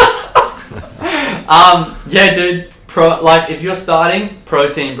 Yeah, dude. Like, if you're starting,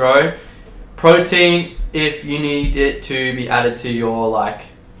 protein, bro. Protein, if you need it to be added to your, like,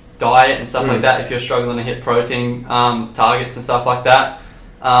 diet and stuff like that, if you're struggling to hit protein targets and stuff like that.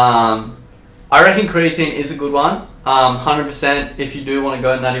 I reckon creatine is a good one. 100% if you do want to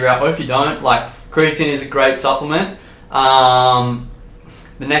go in that route, or if you don't, like, creatine is a great supplement.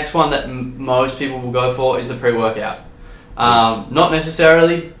 The next one that most people will go for is a pre-workout. Not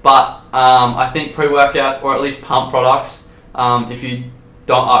necessarily, but I think pre-workouts, or at least pump products, if you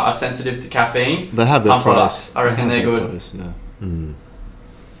are sensitive to caffeine, They have their pump price. products, I reckon They have they're their good. price, yeah.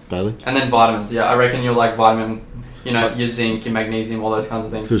 Bailey? And then vitamins, yeah, I reckon you're like vitamin, your zinc, your magnesium, all those kinds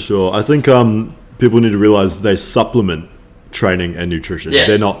of things. For sure. I think people need to realize they supplement training and nutrition. Yeah.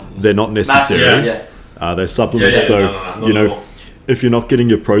 They're not necessary. Yeah. They're supplements. Yeah, So not you at know, all. if you're not getting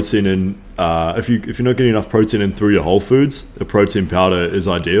your protein in if you're not getting enough protein in through your whole foods, a protein powder is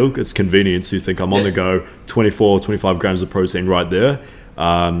ideal. It's convenient. So you think I'm on the go, 25 grams of protein right there.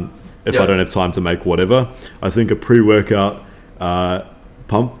 If I don't have time to make whatever, I think a pre-workout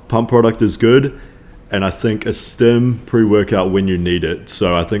pump product is good. And I think a stim pre-workout when you need it.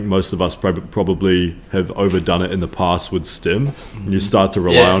 So I think most of us probably have overdone it in the past with stim. And you start to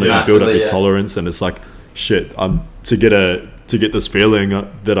rely on it and build up your tolerance. And it's like, shit, to get this feeling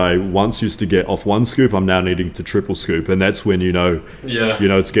that I once used to get off one scoop, I'm now needing to triple scoop. And that's when you know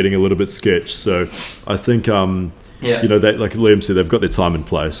it's getting a little bit sketch. So I think, that, like Liam said, they've got their time in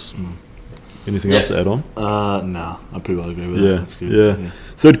place. Anything else to add on? No, I pretty well agree with that. That's good. Yeah.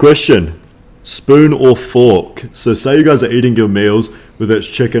 Third question. Spoon or fork? So say you guys are eating your meals, whether it's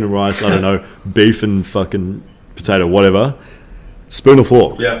chicken and rice, I don't know, beef and fucking potato, whatever. Spoon or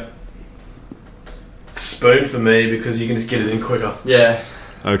fork? Yeah. Spoon for me because you can just get it in quicker. Yeah.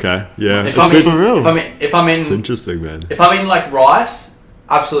 Okay. Yeah. If I'm in, it's interesting, man. If I'm in like rice,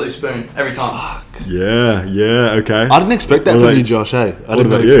 absolutely spoon every time. Fuck. Yeah. Okay. I didn't expect that from you, Josh. Hey, I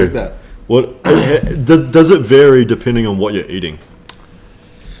didn't expect that. What does it vary depending on what you're eating?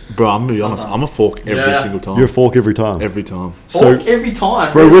 Bro, I'm gonna be honest. I'm a fork every single time. You're a fork every time. Every time. Fork every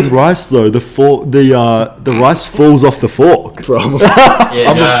time, bro. With rice though, the rice falls off the fork. Bro, I'm a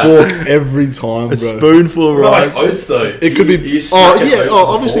fork every time. Bro. A spoonful of rice. Like oats though. It could be.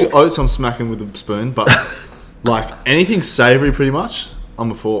 Obviously oats. I'm smacking with a spoon, but like anything savoury, pretty much,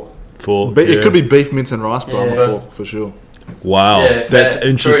 I'm a fork. Fork. But it could be beef, mince, and rice, bro. I'm a fork for sure. Wow, that's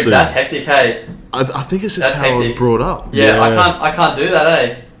interesting. True, that's hectic, hey. I think it's just how I was brought up. Yeah, I can't do that,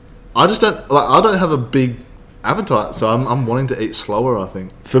 eh. I just don't I don't have a big appetite, so I'm wanting to eat slower. I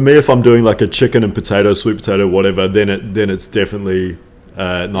think for me, if I'm doing like a chicken and potato, sweet potato, whatever, then it's definitely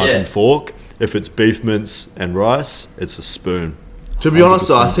knife and fork. If it's beef mince and rice, it's a spoon. To be honest,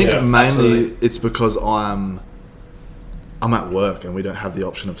 though, I think mainly it's because I'm at work and we don't have the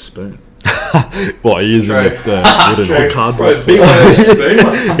option of spoon. What, are you using the cardboard fork?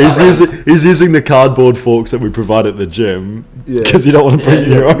 He's using the cardboard forks that we provide at the gym because you don't want to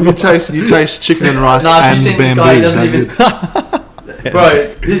bring your own. You taste chicken and rice and bamboo. This guy, he doesn't even...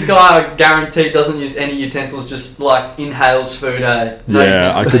 Bro, this guy, I guarantee, doesn't use any utensils, just like inhales food, eh?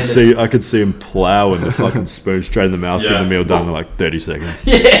 I could see him plowing the fucking spoon straight in the mouth, getting the meal done in like 30 seconds.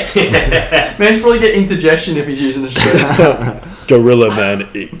 Yeah. Man's probably get indigestion if he's using a spoon. Gorilla man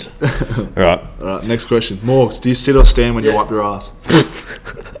eat. All right, next question. Morgs, do you sit or stand when you wipe your ass?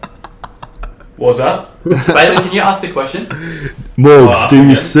 What was that? Bailey, can you ask the question? Morgs, do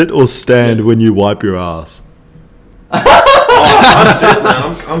you sit or stand when you wipe your ass? I sit,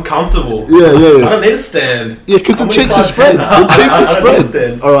 man. I'm comfortable. Yeah. I don't need to stand. Yeah, because the cheeks are spread.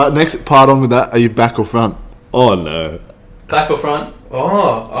 All right, next part on with that. Are you back or front? Oh no. Back or front?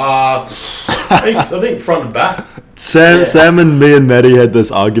 I think front and back. Sam and me and Maddie had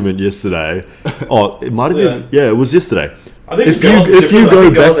this argument yesterday. Oh, it might have been. Yeah, it was yesterday. I think if you go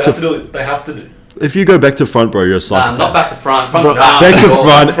back to they have to do. If you go back to front, bro, you're a psychopath. Not back to front. Back to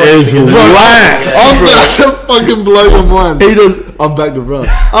front is whack. I'm about to fucking blow your mind. I'm back to front.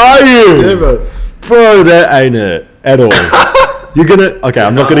 Are you? Yeah, bro. Bro, that ain't it at all. You're gonna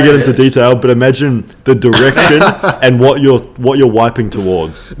I'm not gonna get into detail, but imagine the direction and what you're wiping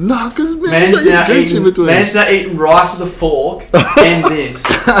towards. No, because man's now eating rice with a fork and this.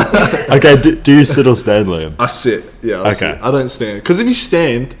 Okay, do you sit or stand, Liam? I sit. Yeah. I don't stand because if you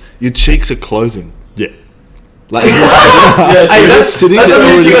stand, your cheeks are closing. Yeah. Like that's sitting there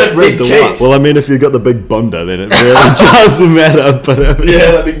already spread the white. Well, I mean, if you got the big bunda, then it really doesn't matter. But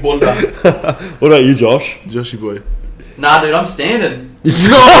that big bunda. What about you, Josh? Joshy boy. Nah, dude, I'm standing. No,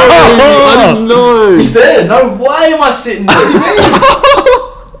 I didn't know. You standing? No way am I sitting.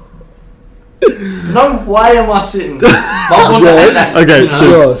 No way am I sitting.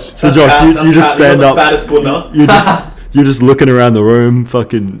 So Josh, you just stand up. Fattest bunda. You're just looking around the room,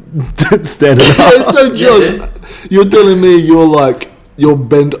 fucking standing up. So Josh, you're telling me you're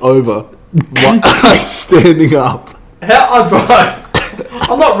bent over, standing up. How, bro?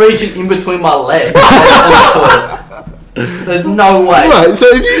 I'm not reaching in between my legs. There's no way. Right, so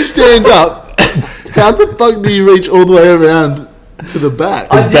if you stand up, how the fuck do you reach all the way around to the back?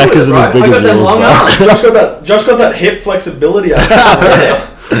 His back isn't as big as yours, bro. Josh got that hip flexibility.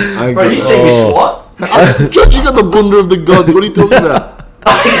 Bro, you see me squat? Josh, you got the bunda of the gods. What are you talking about?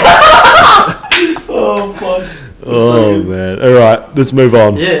 Oh, fuck. Oh, man. All right, let's move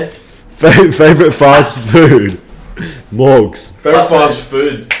on. Yeah. Favorite fast food? Morgs. Favorite fast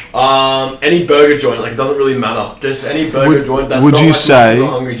food? Any burger joint. Like, it doesn't really matter. Just any burger joint. That's would you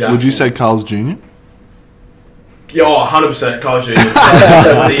say Carl's Jr.? Yeah, 100% Carl Jr.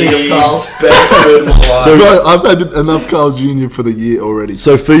 the best food in my life. So bro, I've had enough Carl Jr. for the year already.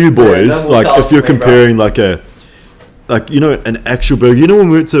 So for you boys, no more like Carl's if you're for me, bro. comparing like an actual burger, you know when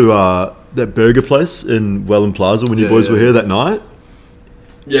we went to that burger place in Welland Plaza when you boys were here that night?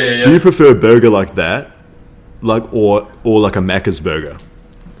 Yeah. Do you prefer a burger like that, or like a Macca's burger?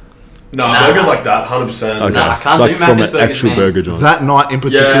 No, Nah. burgers like that, 100%. Okay. Nah, I can't like do from Macca's an burgers, actual man. burger joint. That night in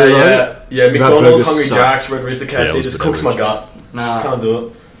particular, Yeah. that McDonald's, burger Hungry sucked. Jack's, Red Rooster, Yeah, it KFC was just a bit cooks my average. gut. Nah. Can't do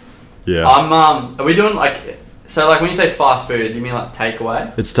it. Yeah, Are we doing like, so like when you say fast food, you mean like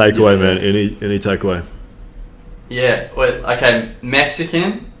takeaway? it's takeaway, man. Any takeaway. Yeah. Wait, okay,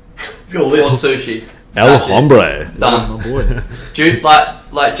 Mexican He's got a or list. sushi. El That's it. Hombre. Done. my boy. Dude,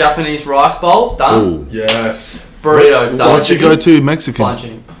 like Japanese rice bowl, done. Ooh, Yes. Burrito, done. What'd you go to Mexican? Flying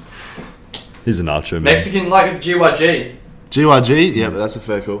chicken. he's a nacho man. Mexican, like a GYG. GYG? Yeah, but that's a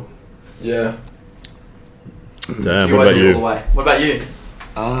fair call. Yeah. Damn. What about GYG all the you? way. What about you?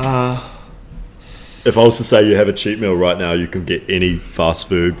 If I was to say you have a cheat meal right now, you can get any fast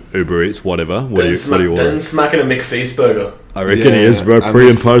food, Uber Eats, whatever. What do you order? Then smacking a McFeast burger. I reckon Yeah, he is, bro. I Pre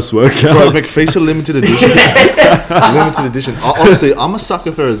mean- and post Bro, workout. McFeast a limited edition. Limited edition. Honestly, I'm a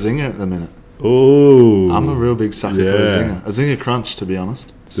sucker for a zinger at the minute. Ooh. I'm a real big sucker for a Yeah. zinger. A zinger crunch, to be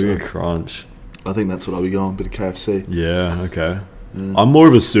honest. Zinger crunch. I think that's what I'll be going. Bit of KFC. Yeah. Okay. I'm more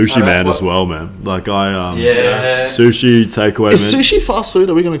of a sushi Alright, man what- as well, man. Like I Yeah. sushi takeaway. Is Man. sushi fast food?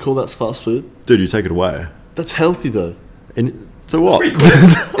 Are we going to call that fast food? Dude, you take it away. That's healthy though. And so what? Pretty quick.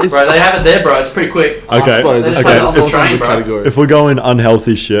 It's, Bro, they have it there, bro. It's pretty quick. I Okay. suppose. That's Okay. falls If- under the bro. category. If we're going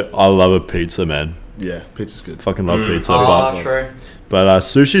unhealthy shit, I love a pizza, man. Yeah, pizza's good. Fucking love pizza. Oh, But, true.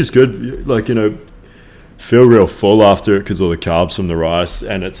 sushi's good. Like, feel real full after it because all the carbs from the rice,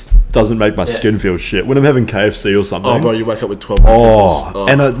 and it doesn't make my skin feel shit. When I'm having KFC or something. Oh, bro, you wake up with 12 Oh, pimples.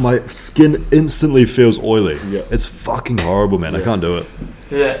 and my skin instantly feels oily. Yeah. It's fucking horrible, man. I Yeah. can't do it.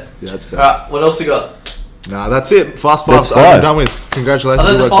 Yeah. Yeah, that's fair. Alright, what else you got? Nah, that's it. Fast That's five. I'm five. done with. Congratulations,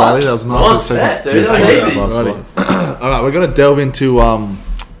 Other good than work, five? Bailey. That was a Nice nice set, segment. dude. That was Yeah, easy. fast Alrighty. five. All right, we're gonna delve into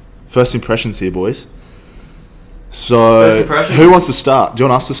first impressions here, boys. So, First impressions? who wants to start? Do you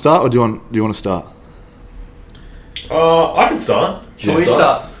want us to start, or do you want to start? I can start. Shall we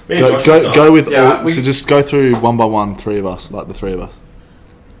start? Me and Josh can Go start. go with Yeah, all. we- So just go through one by one, three of us, like the three of us.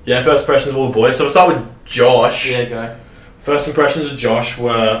 Yeah, first impressions of all the boys. So we'll start with Josh. Yeah, go. First impressions of Josh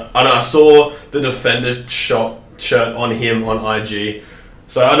were, I saw the Defender shirt on him on IG.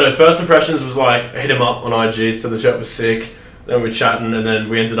 So I don't know, first impressions was like, I hit him up on IG, so the shirt was sick. Then we were chatting, and then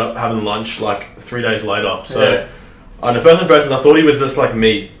we ended up having lunch like 3 days later. So Yeah. I don't know, first impressions, I thought he was just like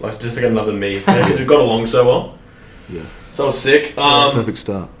me, like just like another me, because we got along so well. Yeah. So I was sick. Perfect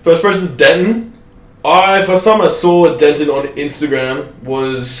start. First person, Denton. First time I saw Denton on Instagram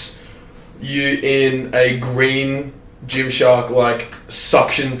was you in a green Gymshark like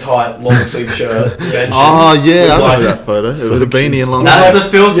suction tight long sleeve shirt. benching Oh yeah, with, I like- remember that photo. With a beanie and long. That's the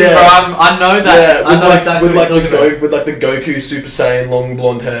filthy, Yeah. bro. I know that. Yeah, I with know like, exactly with what like you're the talking about. with like the Goku Super Saiyan long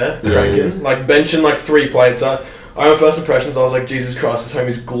blonde hair, Yeah, cranking, like benching like 3 plates. I remember first impressions. I was like, Jesus Christ, this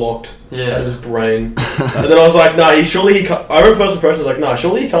homie's glocked Yeah. at his brain. And then I was like, nah, he can't. I remember first impressions like, nah,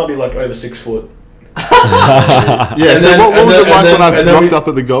 surely he can't be like over 6 foot. Yeah. And So then- what and was then- it like and then- when I and then rocked we- up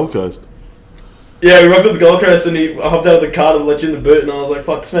at the Gold Coast? Yeah, we rocked up the Gold Coast and I hopped out of the car to let you in the boot, and I was like,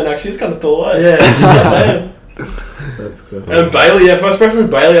 fuck, this man actually is kind of tall, eh? Yeah. And Bailey, yeah, first impression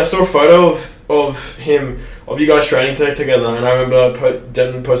of Bailey, I saw a photo of him, of you guys training together, and I remember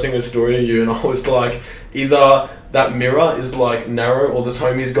Denton posting a story of you, and I was like, either that mirror is like narrow, or this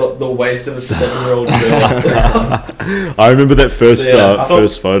homie's got the waist of a 7-year-old girl. I remember that first So, yeah, I thought-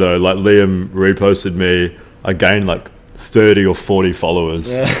 first photo. Like Liam reposted me. I gained like 30 or 40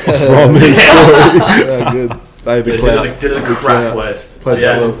 followers from his story. Yeah, good. Hey, the clout. did a Big cracked clout. waist. Played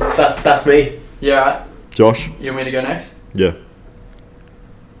Yeah, solo. that's me. Yeah, right. Josh, You want me to go next? yeah.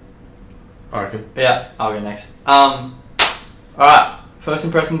 I reckon. Yeah, I'll go next. Alright, first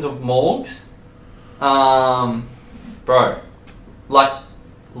impressions of Morgs. Bro, like,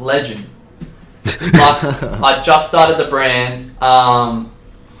 legend. Like, I just started the brand.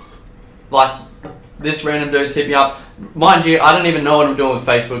 Like, this random dude's hit me up. Mind you, I don't even know what I'm doing with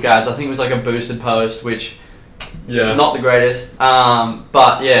Facebook ads. I think it was like a boosted post, which Yeah. not the greatest.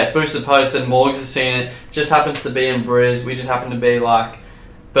 But yeah, boosted post and Morgs has seen it. Just happens to be in Briz. We just happen to be like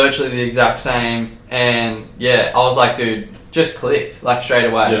virtually the exact same. And yeah, I was like, dude, just clicked like straight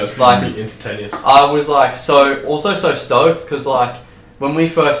away. Yeah, it's like pretty instantaneous. I was like so stoked because like when we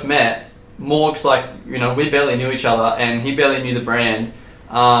first met, Morgs like, you know, we barely knew each other and he barely knew the brand.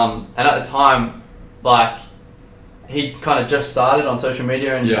 And at the time, like, he kind of just started on social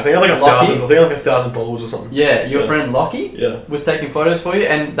media, and Yeah, I think I had like Lockie- 1,000 followers or something. Yeah, your Yeah. friend Lockie Yeah. was taking photos for you,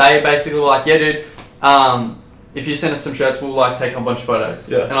 and they basically were like, "Yeah, dude, if you send us some shirts, we'll like take a bunch of photos."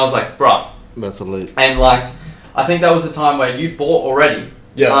 Yeah. And I was like, "Bruh," That's elite. and like, I think that was the time where you bought already.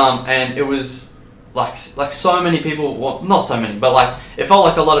 Yeah. And it was like so many people. Well, not so many, but like it felt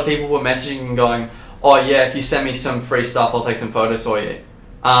like a lot of people were messaging and going, "Oh yeah, if you send me some free stuff, I'll take some photos for you."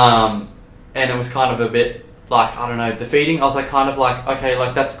 And it was kind of a bit like, I don't know, defeating. I was like, kind of like, okay,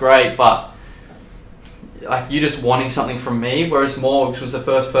 like that's great, but like you just wanting something from me. Whereas Morgs was the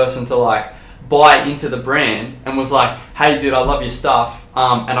first person to like buy into the brand and was like, "Hey dude, I love your stuff,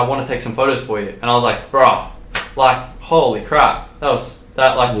 and I want to take some photos for you." And I was like, "Bruh, like holy crap,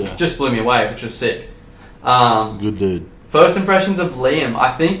 that just blew me away," which was sick. Good dude. First impressions of Liam.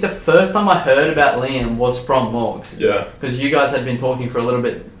 I think the first time I heard about Liam was from Morgs. Yeah. Because you guys had been talking for a little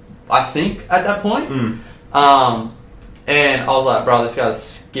bit, I think, at that point. Mm. And I was like, bro, this guy's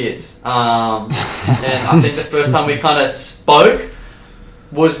skits. And I think the first time we kind of spoke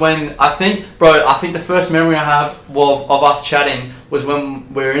was when, I think the first memory I have of us chatting was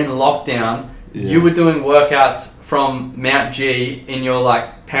when we were in lockdown. Yeah. You were doing workouts from Mount G in your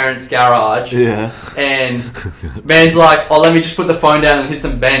like parents' garage. Yeah. And man's like, "Oh, let me just put the phone down and hit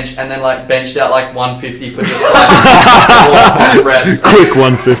some bench," and then like benched out like 150 for just like 4 reps. Quick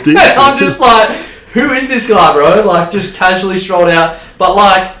 150. And I'm just like, who is this guy, bro? Like just casually strolled out, but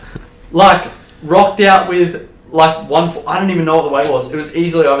like rocked out with like I don't even know what the weight was. It was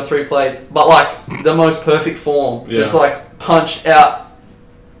easily over 3 plates, but like the most perfect form. Yeah. Just like punched out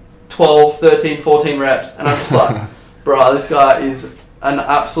 12, 13, 14 reps, and I'm just like, bro, this guy is an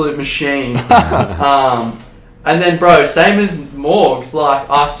absolute machine. And then, bro, same as Morgs, like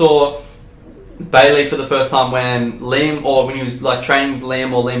I saw Bailey for the first time when when he was like training with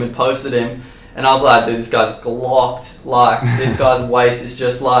Liam, or Liam had posted him, and I was like, dude, this guy's glocked. Like this guy's waist is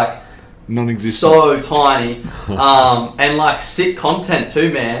just like Non-existent. so tiny, and like sick content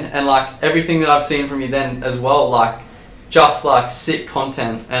too, man. And like everything that I've seen from you then as well, like just like sick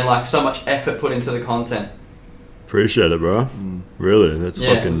content and like so much effort put into the content. Appreciate it, bro. Really, that's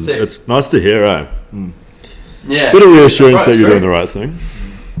Yeah, fucking. sick. It's nice to hear, eh? Yeah. Bit of reassurance Bro, that you're true. doing the right thing.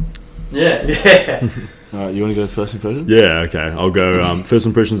 Yeah. Yeah. Alright, you want to go first impression? Yeah, okay. I'll go. First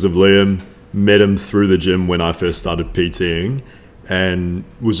impressions of Liam. Met him through the gym when I first started PTing, and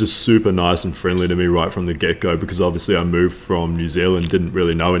was just super nice and friendly to me right from the get-go, because obviously I moved from New Zealand, didn't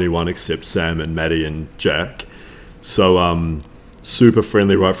really know anyone except Sam and Maddie and Jack. So super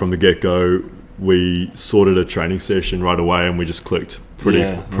friendly right from the get-go. We sorted a training session right away, and we just clicked pretty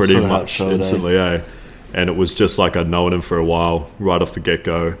sort of much how it felt, instantly, eh? And it was just like I'd known him for a while right off the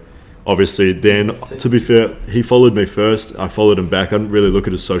get-go. Obviously, then, to be fair, he followed me first. I followed him back. I didn't really look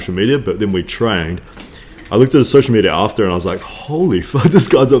at his social media, but then we trained. I looked at his social media after, and I was like, holy fuck, this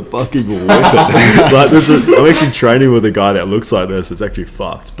guy's a fucking weapon. Like, I'm actually training with a guy that looks like this. It's actually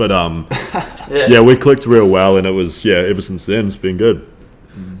fucked. But, yeah, we clicked real well, and it was, ever since then, it's been good.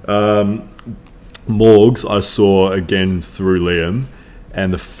 Morgs, I saw again through Liam.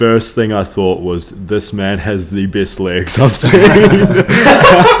 And the first thing I thought was, this man has the best legs I've seen.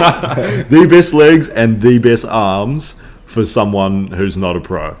 The best legs and the best arms for someone who's not a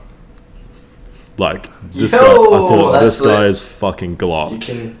pro. Like, this guy, I thought this guy is fucking You glock.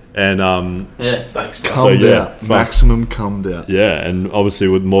 can. And, Yeah. Thanks, bro. Cummed yeah, out. fuck. Maximum cummed out. yeah, and obviously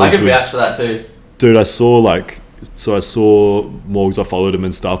with I Morgs, could vouch for that too. dude, I saw Morgs, I followed him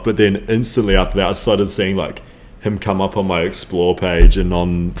and stuff, but then instantly after that, I started seeing like him come up on my Explore page and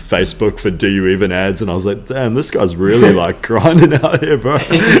on Facebook for Do You Even ads, and I was like, damn, this guy's really like grinding out here, bro.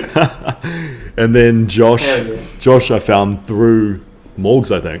 And then Josh I found through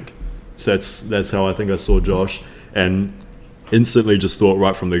Morgs, I think. So that's how I think I saw Josh, and instantly just thought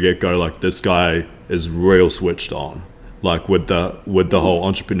right from the get-go, like, this guy is real switched on, like with the whole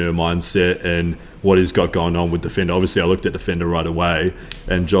entrepreneur mindset and what he's got going on with Defender. Obviously I looked at Defender right away,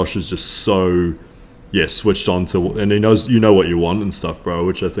 and Josh is just so switched on to, and he knows, you know what you want and stuff, bro,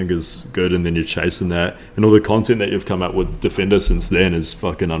 which I think is good. And then you're chasing that, and all the content that you've come up with Defender since then is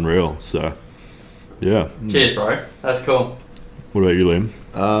fucking unreal. So yeah. Cheers, bro. That's cool. What about you, Liam?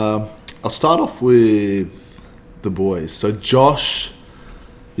 I'll start off with the boys. So Josh,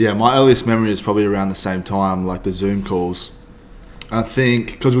 my earliest memory is probably around the same time, like the Zoom calls. I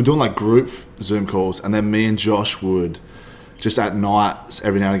think because we're doing like group Zoom calls, and then me and Josh would just at night,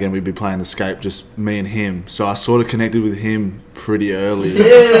 every now and again, we'd be playing the Escape, just me and him. So I sort of connected with him pretty early.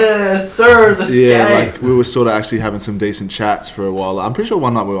 Yeah, sir, the Escape. Yeah, like we were sort of actually having some decent chats for a while. I'm pretty sure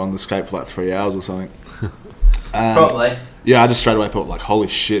one night we were on the Escape for like 3 hours or something. Probably. Yeah, I just straight away thought like, holy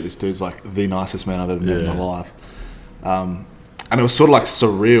shit, this dude's like the nicest man I've ever met in my life. And it was sort of like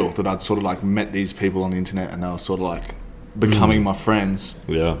surreal that I'd sort of like met these people on the internet and they were sort of like becoming my friends.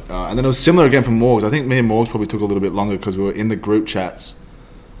 Yeah. And then it was similar again for Morgs. I think me and Morgs probably took a little bit longer because we were in the group chats,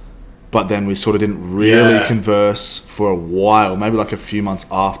 but then we sort of didn't really converse for a while, maybe like a few months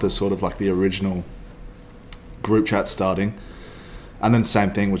after sort of like the original group chat starting. And then same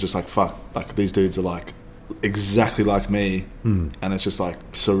thing was just like, fuck, like these dudes are like exactly like me. And it's just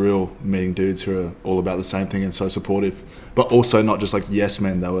like surreal meeting dudes who are all about the same thing and so supportive, but also not just like yes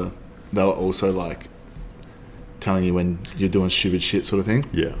men. They were also like telling you when you're doing stupid shit sort of thing.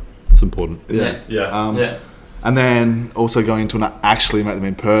 Yeah, it's important. Yeah. And then also going into when I actually met them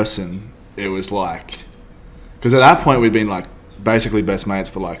in person, it was like, because at that point we'd been like basically best mates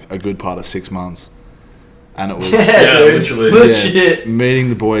for like a good part of 6 months. And it was literally. Legit. Meeting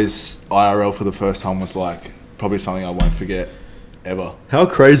the boys IRL for the first time was like probably something I won't forget ever. How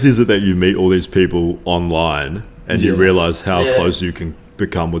crazy is it that you meet all these people online and you realize how close you can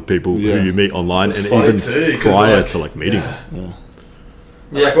become with people who you meet online and even prior to like meeting them?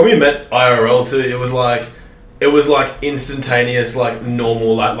 Like when we met IRL too, it was like instantaneous, like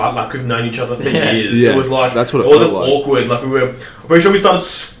normal, like we've known each other for years. Yeah. It was like that's what it wasn't awkward. Like I'm pretty sure we started.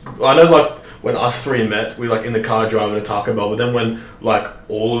 I know, like when us three met, we like in the car driving to Taco Bell. But then when like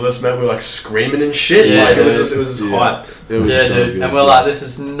all of us met, we were like screaming and shit. Yeah, like it was just hype. It was so dude. good. And we're like, this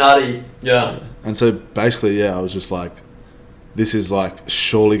is nutty. Yeah. And so basically, I was just like, this is like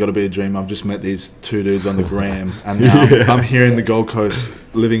surely got to be a dream. I've just met these two dudes on the gram, and now I'm here in the Gold Coast,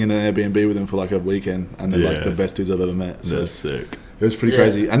 living in an Airbnb with them for like a weekend, and they're like the best dudes I've ever met. So that's sick. It was pretty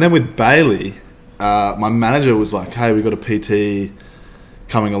crazy. And then with Bailey, my manager was like, "Hey, we got a PT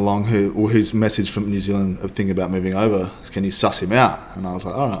coming along whose message from New Zealand of thinking about moving over. Can you suss him out?" And I was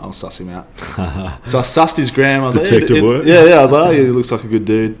like, "All right, I'll suss him out." So I sussed his gram. I was Detective work. Yeah. I was like, "Oh, yeah, he looks like a good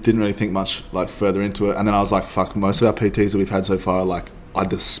dude." Didn't really think much like further into it. And then I was like, "Fuck, most of our PTs that we've had so far are like I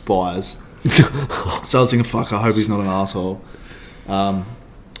despise." So I was thinking, "Fuck, I hope he's not an asshole." And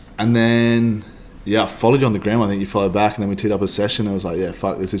then I followed you on the gram. I think you followed back, and then we teed up a session. I was like, "Yeah,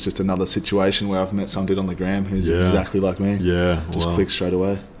 fuck, this is just another situation where I've met some dude on the gram who's exactly like me." Yeah, just clicked straight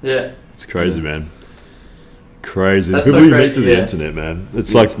away. Yeah, it's crazy, man. Crazy. That's People so you meet crazy, through the internet, man.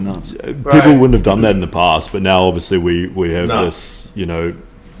 It's like it's nuts. People wouldn't have done that in the past, but now obviously we have this,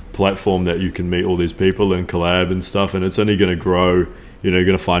 platform that you can meet all these people and collab and stuff, and it's only going to grow. You're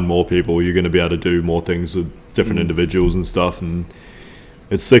going to find more people. You're going to be able to do more things with different individuals and stuff, and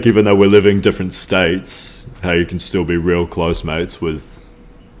it's sick, even though we're living different states, how you can still be real close mates with,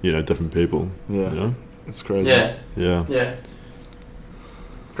 different people. Yeah. It's crazy. Yeah.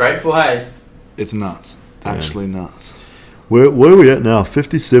 Grateful, hey? It's nuts. Damn. Actually nuts. Where are we at now?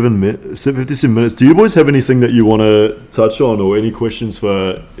 57 minutes. Do you boys have anything that you want to touch on or any questions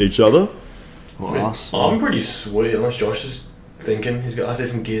for each other? Or us? I'm pretty sweet, unless Josh is thinking. I see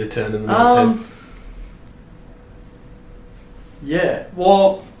some gears turned in the man's head. Yeah,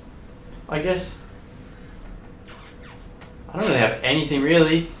 well, I guess I don't really have anything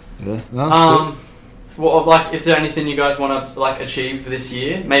really. Yeah. No, well, like, is there anything you guys want to like achieve this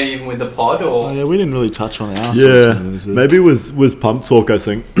year? Maybe even with the pod, or we didn't really touch on our maybe with Pump Talk. I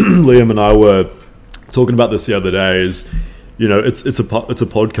think Liam and I were talking about this the other day. Is it's a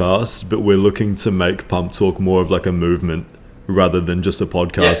podcast, but we're looking to make Pump Talk more of like a movement rather than just a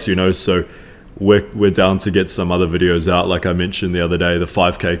podcast. So. We're down to get some other videos out, like I mentioned the other day, the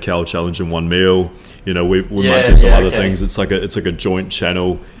 5K Cal Challenge in one meal. We might do some other things. It's like a joint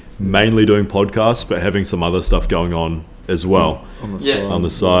channel, mainly doing podcasts, but having some other stuff going on as well on the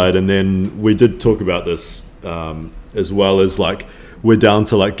side. And then we did talk about this as well as like we're down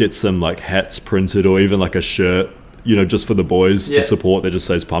to like get some like hats printed or even like a shirt, just for the boys to support that just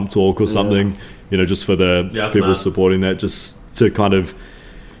says Pump Talk or something, just for the people supporting that, just to kind of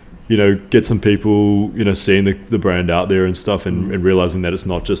get some people, seeing the brand out there and stuff and realizing that it's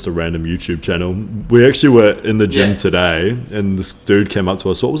not just a random YouTube channel. We actually were in the gym today and this dude came up to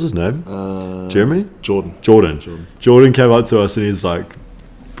us. What was his name? Jeremy? Jordan came up to us and he's like,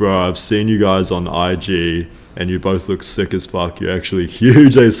 "Bro, I've seen you guys on IG and you both look sick as fuck. You're actually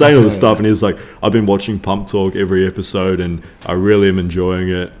huge." He's saying all this stuff and he's like, "I've been watching Pump Talk every episode and I really am enjoying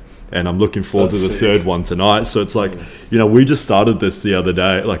it. And I'm looking forward to the third one tonight." So it's like, we just started this the other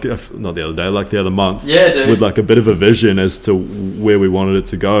day, like not the other day, like the other month, with like a bit of a vision as to where we wanted it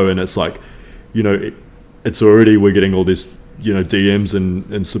to go. And it's like, it's already, we're getting all this, DMs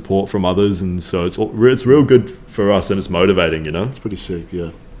and support from others. And so it's real good for us and it's motivating, It's pretty sick,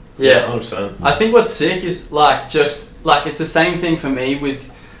 yeah. Yeah, 100%. I think what's sick is like, just like, it's the same thing for me with,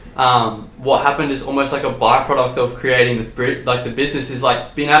 what happened is almost like a byproduct of creating the business is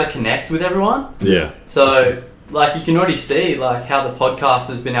like being able to connect with everyone. Yeah. So like you can already see like how the podcast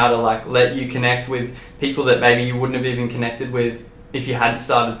has been able to like let you connect with people that maybe you wouldn't have even connected with if you hadn't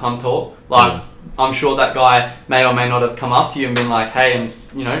started Pump Talk. Like I'm sure that guy may or may not have come up to you and been like, hey, and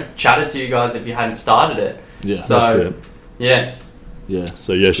chatted to you guys if you hadn't started it. Yeah, so that's it. Yeah.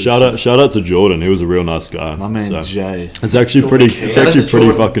 So yeah, shout out to Jordan. He was a real nice guy. My man Jay. It's actually pretty. It's actually pretty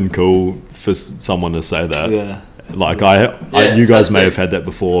Jordan. fucking cool for someone to say that. Yeah. Like you guys may have it. had that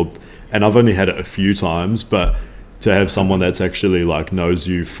before, and I've only had it a few times, but to have someone that's actually like knows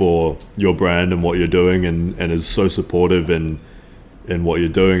you for your brand and what you're doing and is so supportive in what you're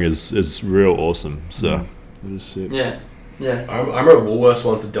doing is real awesome. So It is sick. Yeah. I remember at Woolworths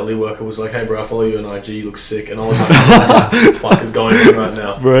once, a deli worker was like, hey bro, I follow you on IG, you look sick. And I was like, what the fuck is going on right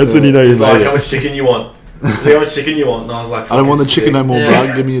now? bro, that's when you know He's you like, made how it. much chicken you want? He's like, how much chicken you want? And I was like, I don't want the chicken no more, Yeah.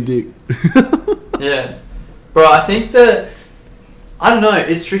 bro. Give me a dick. Yeah. Bro, I think that, I don't know,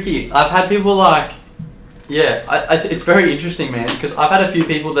 it's tricky. I've had people like, it's very interesting, man, because I've had a few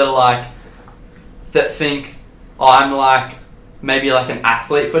people that are like, that think I'm like, maybe like an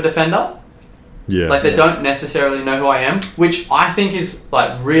athlete for Defender. Yeah. Like they don't necessarily know who I am, which I think is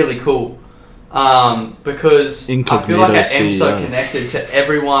like really cool. Because I feel like I am Incognito so CEO. connected to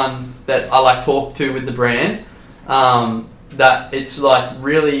everyone that I like talk to with the brand. That it's like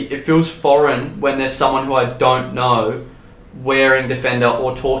really, it feels foreign when there's someone who I don't know wearing Defender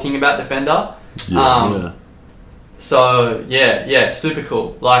or talking about Defender. Yeah. So yeah, super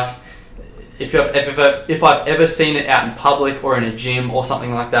cool. Like if I've ever seen it out in public or in a gym or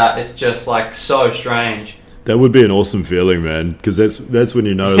something like that, it's just like so strange. That would be an awesome feeling, man, because that's when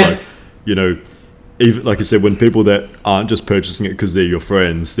you know, like, even like I said, when people that aren't just purchasing it because they're your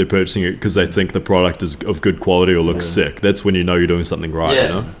friends, they're purchasing it because they think the product is of good quality or looks sick. That's when you know you're doing something right, Yeah. you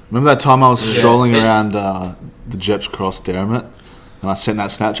know? Remember that time I was strolling it's- around the Jeps Cross Derrimut and I sent that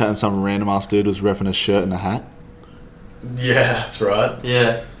Snapchat and some random ass dude was repping a shirt and a hat? Yeah, that's right.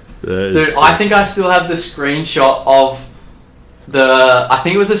 Yeah. That Dude, is I think I still have the screenshot of I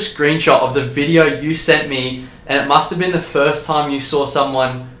think it was a screenshot of the video you sent me, and it must have been the first time you saw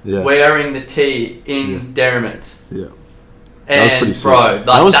someone wearing the tee in Derrimut. Yeah. And That was pretty sick. bro, like,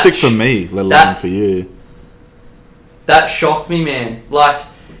 that was sick for me, let alone that- for you. That shocked me, man. Like,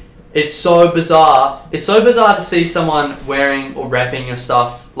 it's so bizarre. It's so bizarre to see someone wearing or repping your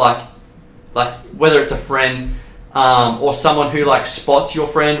stuff, like whether it's a friend, or someone who like spots your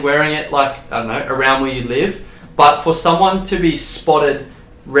friend wearing it, like, I don't know, around where you live. But for someone to be spotted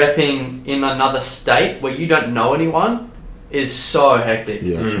repping in another state where you don't know anyone is so hectic.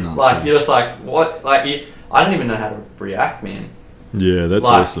 Yeah, it's nuts. Like, you're just like, what? Like, I don't even know how to react, man. Yeah, that's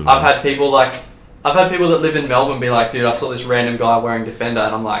like, awesome. I've had people that live in Melbourne be like, dude, I saw this random guy wearing Defender,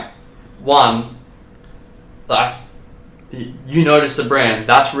 and I'm like, one, like, you notice the brand,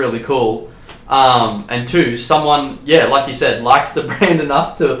 that's really cool. And two, someone, like you said, likes the brand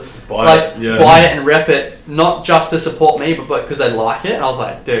enough to buy it and rep it, not just to support me, but because they like it. And I was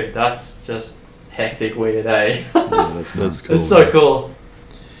like, dude, that's just hectic weird, eh? Yeah, that's cool. It's so cool.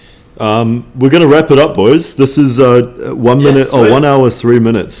 We're going to wrap it up, boys. This is 1 minute, sweet. 1 hour, 3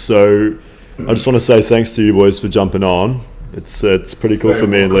 minutes. So I just want to say thanks to you boys for jumping on. It's pretty cool Very for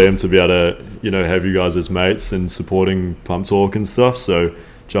me welcome. and Liam to be able to, have you guys as mates and supporting Pump Talk and stuff. So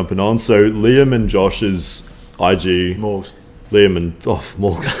jumping on. So Liam and Josh's IG. Morgs. Liam and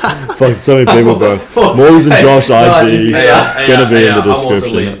Morgs. Fuck, so many people, bro. Morgs and Josh IG gonna be in the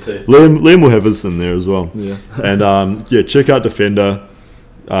description. I'm also Liam too. Liam will have us in there as well. Yeah. And check out Defender.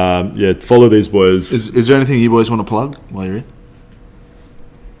 Follow these boys. Is there anything you boys want to plug while you're here?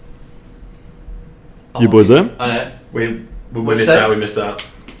 You boys there? I know. We What'd missed you say? that. We missed that.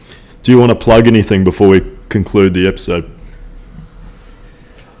 Do you want to plug anything before we conclude the episode?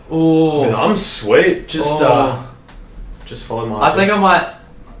 Ooh. I'm sweet. Just follow my. I think I might.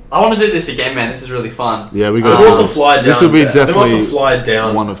 I want to do this again, man. This is really fun. Yeah, we We'll got have to fly down. This will be We'll have to definitely fly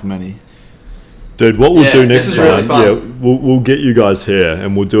down. one of many. Dude, what we'll Yeah, do this next is really time, fun. we'll get you guys here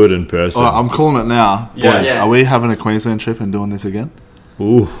and we'll do it in person. Alright, I'm calling it now. Yeah. Boys, Yeah. are we having a Queensland trip and doing this again?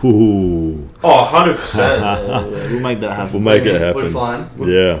 Ooh, Oh, 100%. Yeah, we'll make that happen. we'll make it We're happen. flying.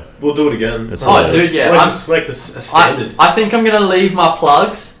 Yeah, We'll do it again. That's Oh, nice. dude, yeah. Make this a standard. I think I'm gonna leave my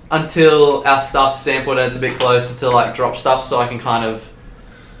plugs until our stuff's sampled and it's a bit closer to like drop stuff, so I can kind of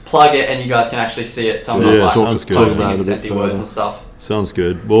plug it and you guys can actually see it. So I'm Yeah, not like sounds good. posting Talk about it a empty bit words further. and stuff. Sounds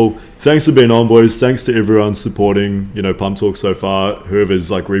good. Well, thanks for being on, boys. Thanks to everyone supporting, Pump Talk so far.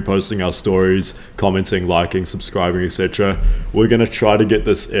 Whoever's like reposting our stories, commenting, liking, subscribing, etc. We're gonna try to get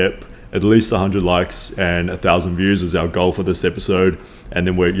this ep at least 100 likes and 1,000 views is our goal for this episode. And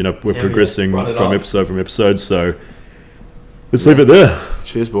then we're progressing Run it from up. episode. So let's leave it there.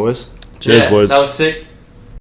 Cheers, boys. Cheers, Yeah, boys. That was sick.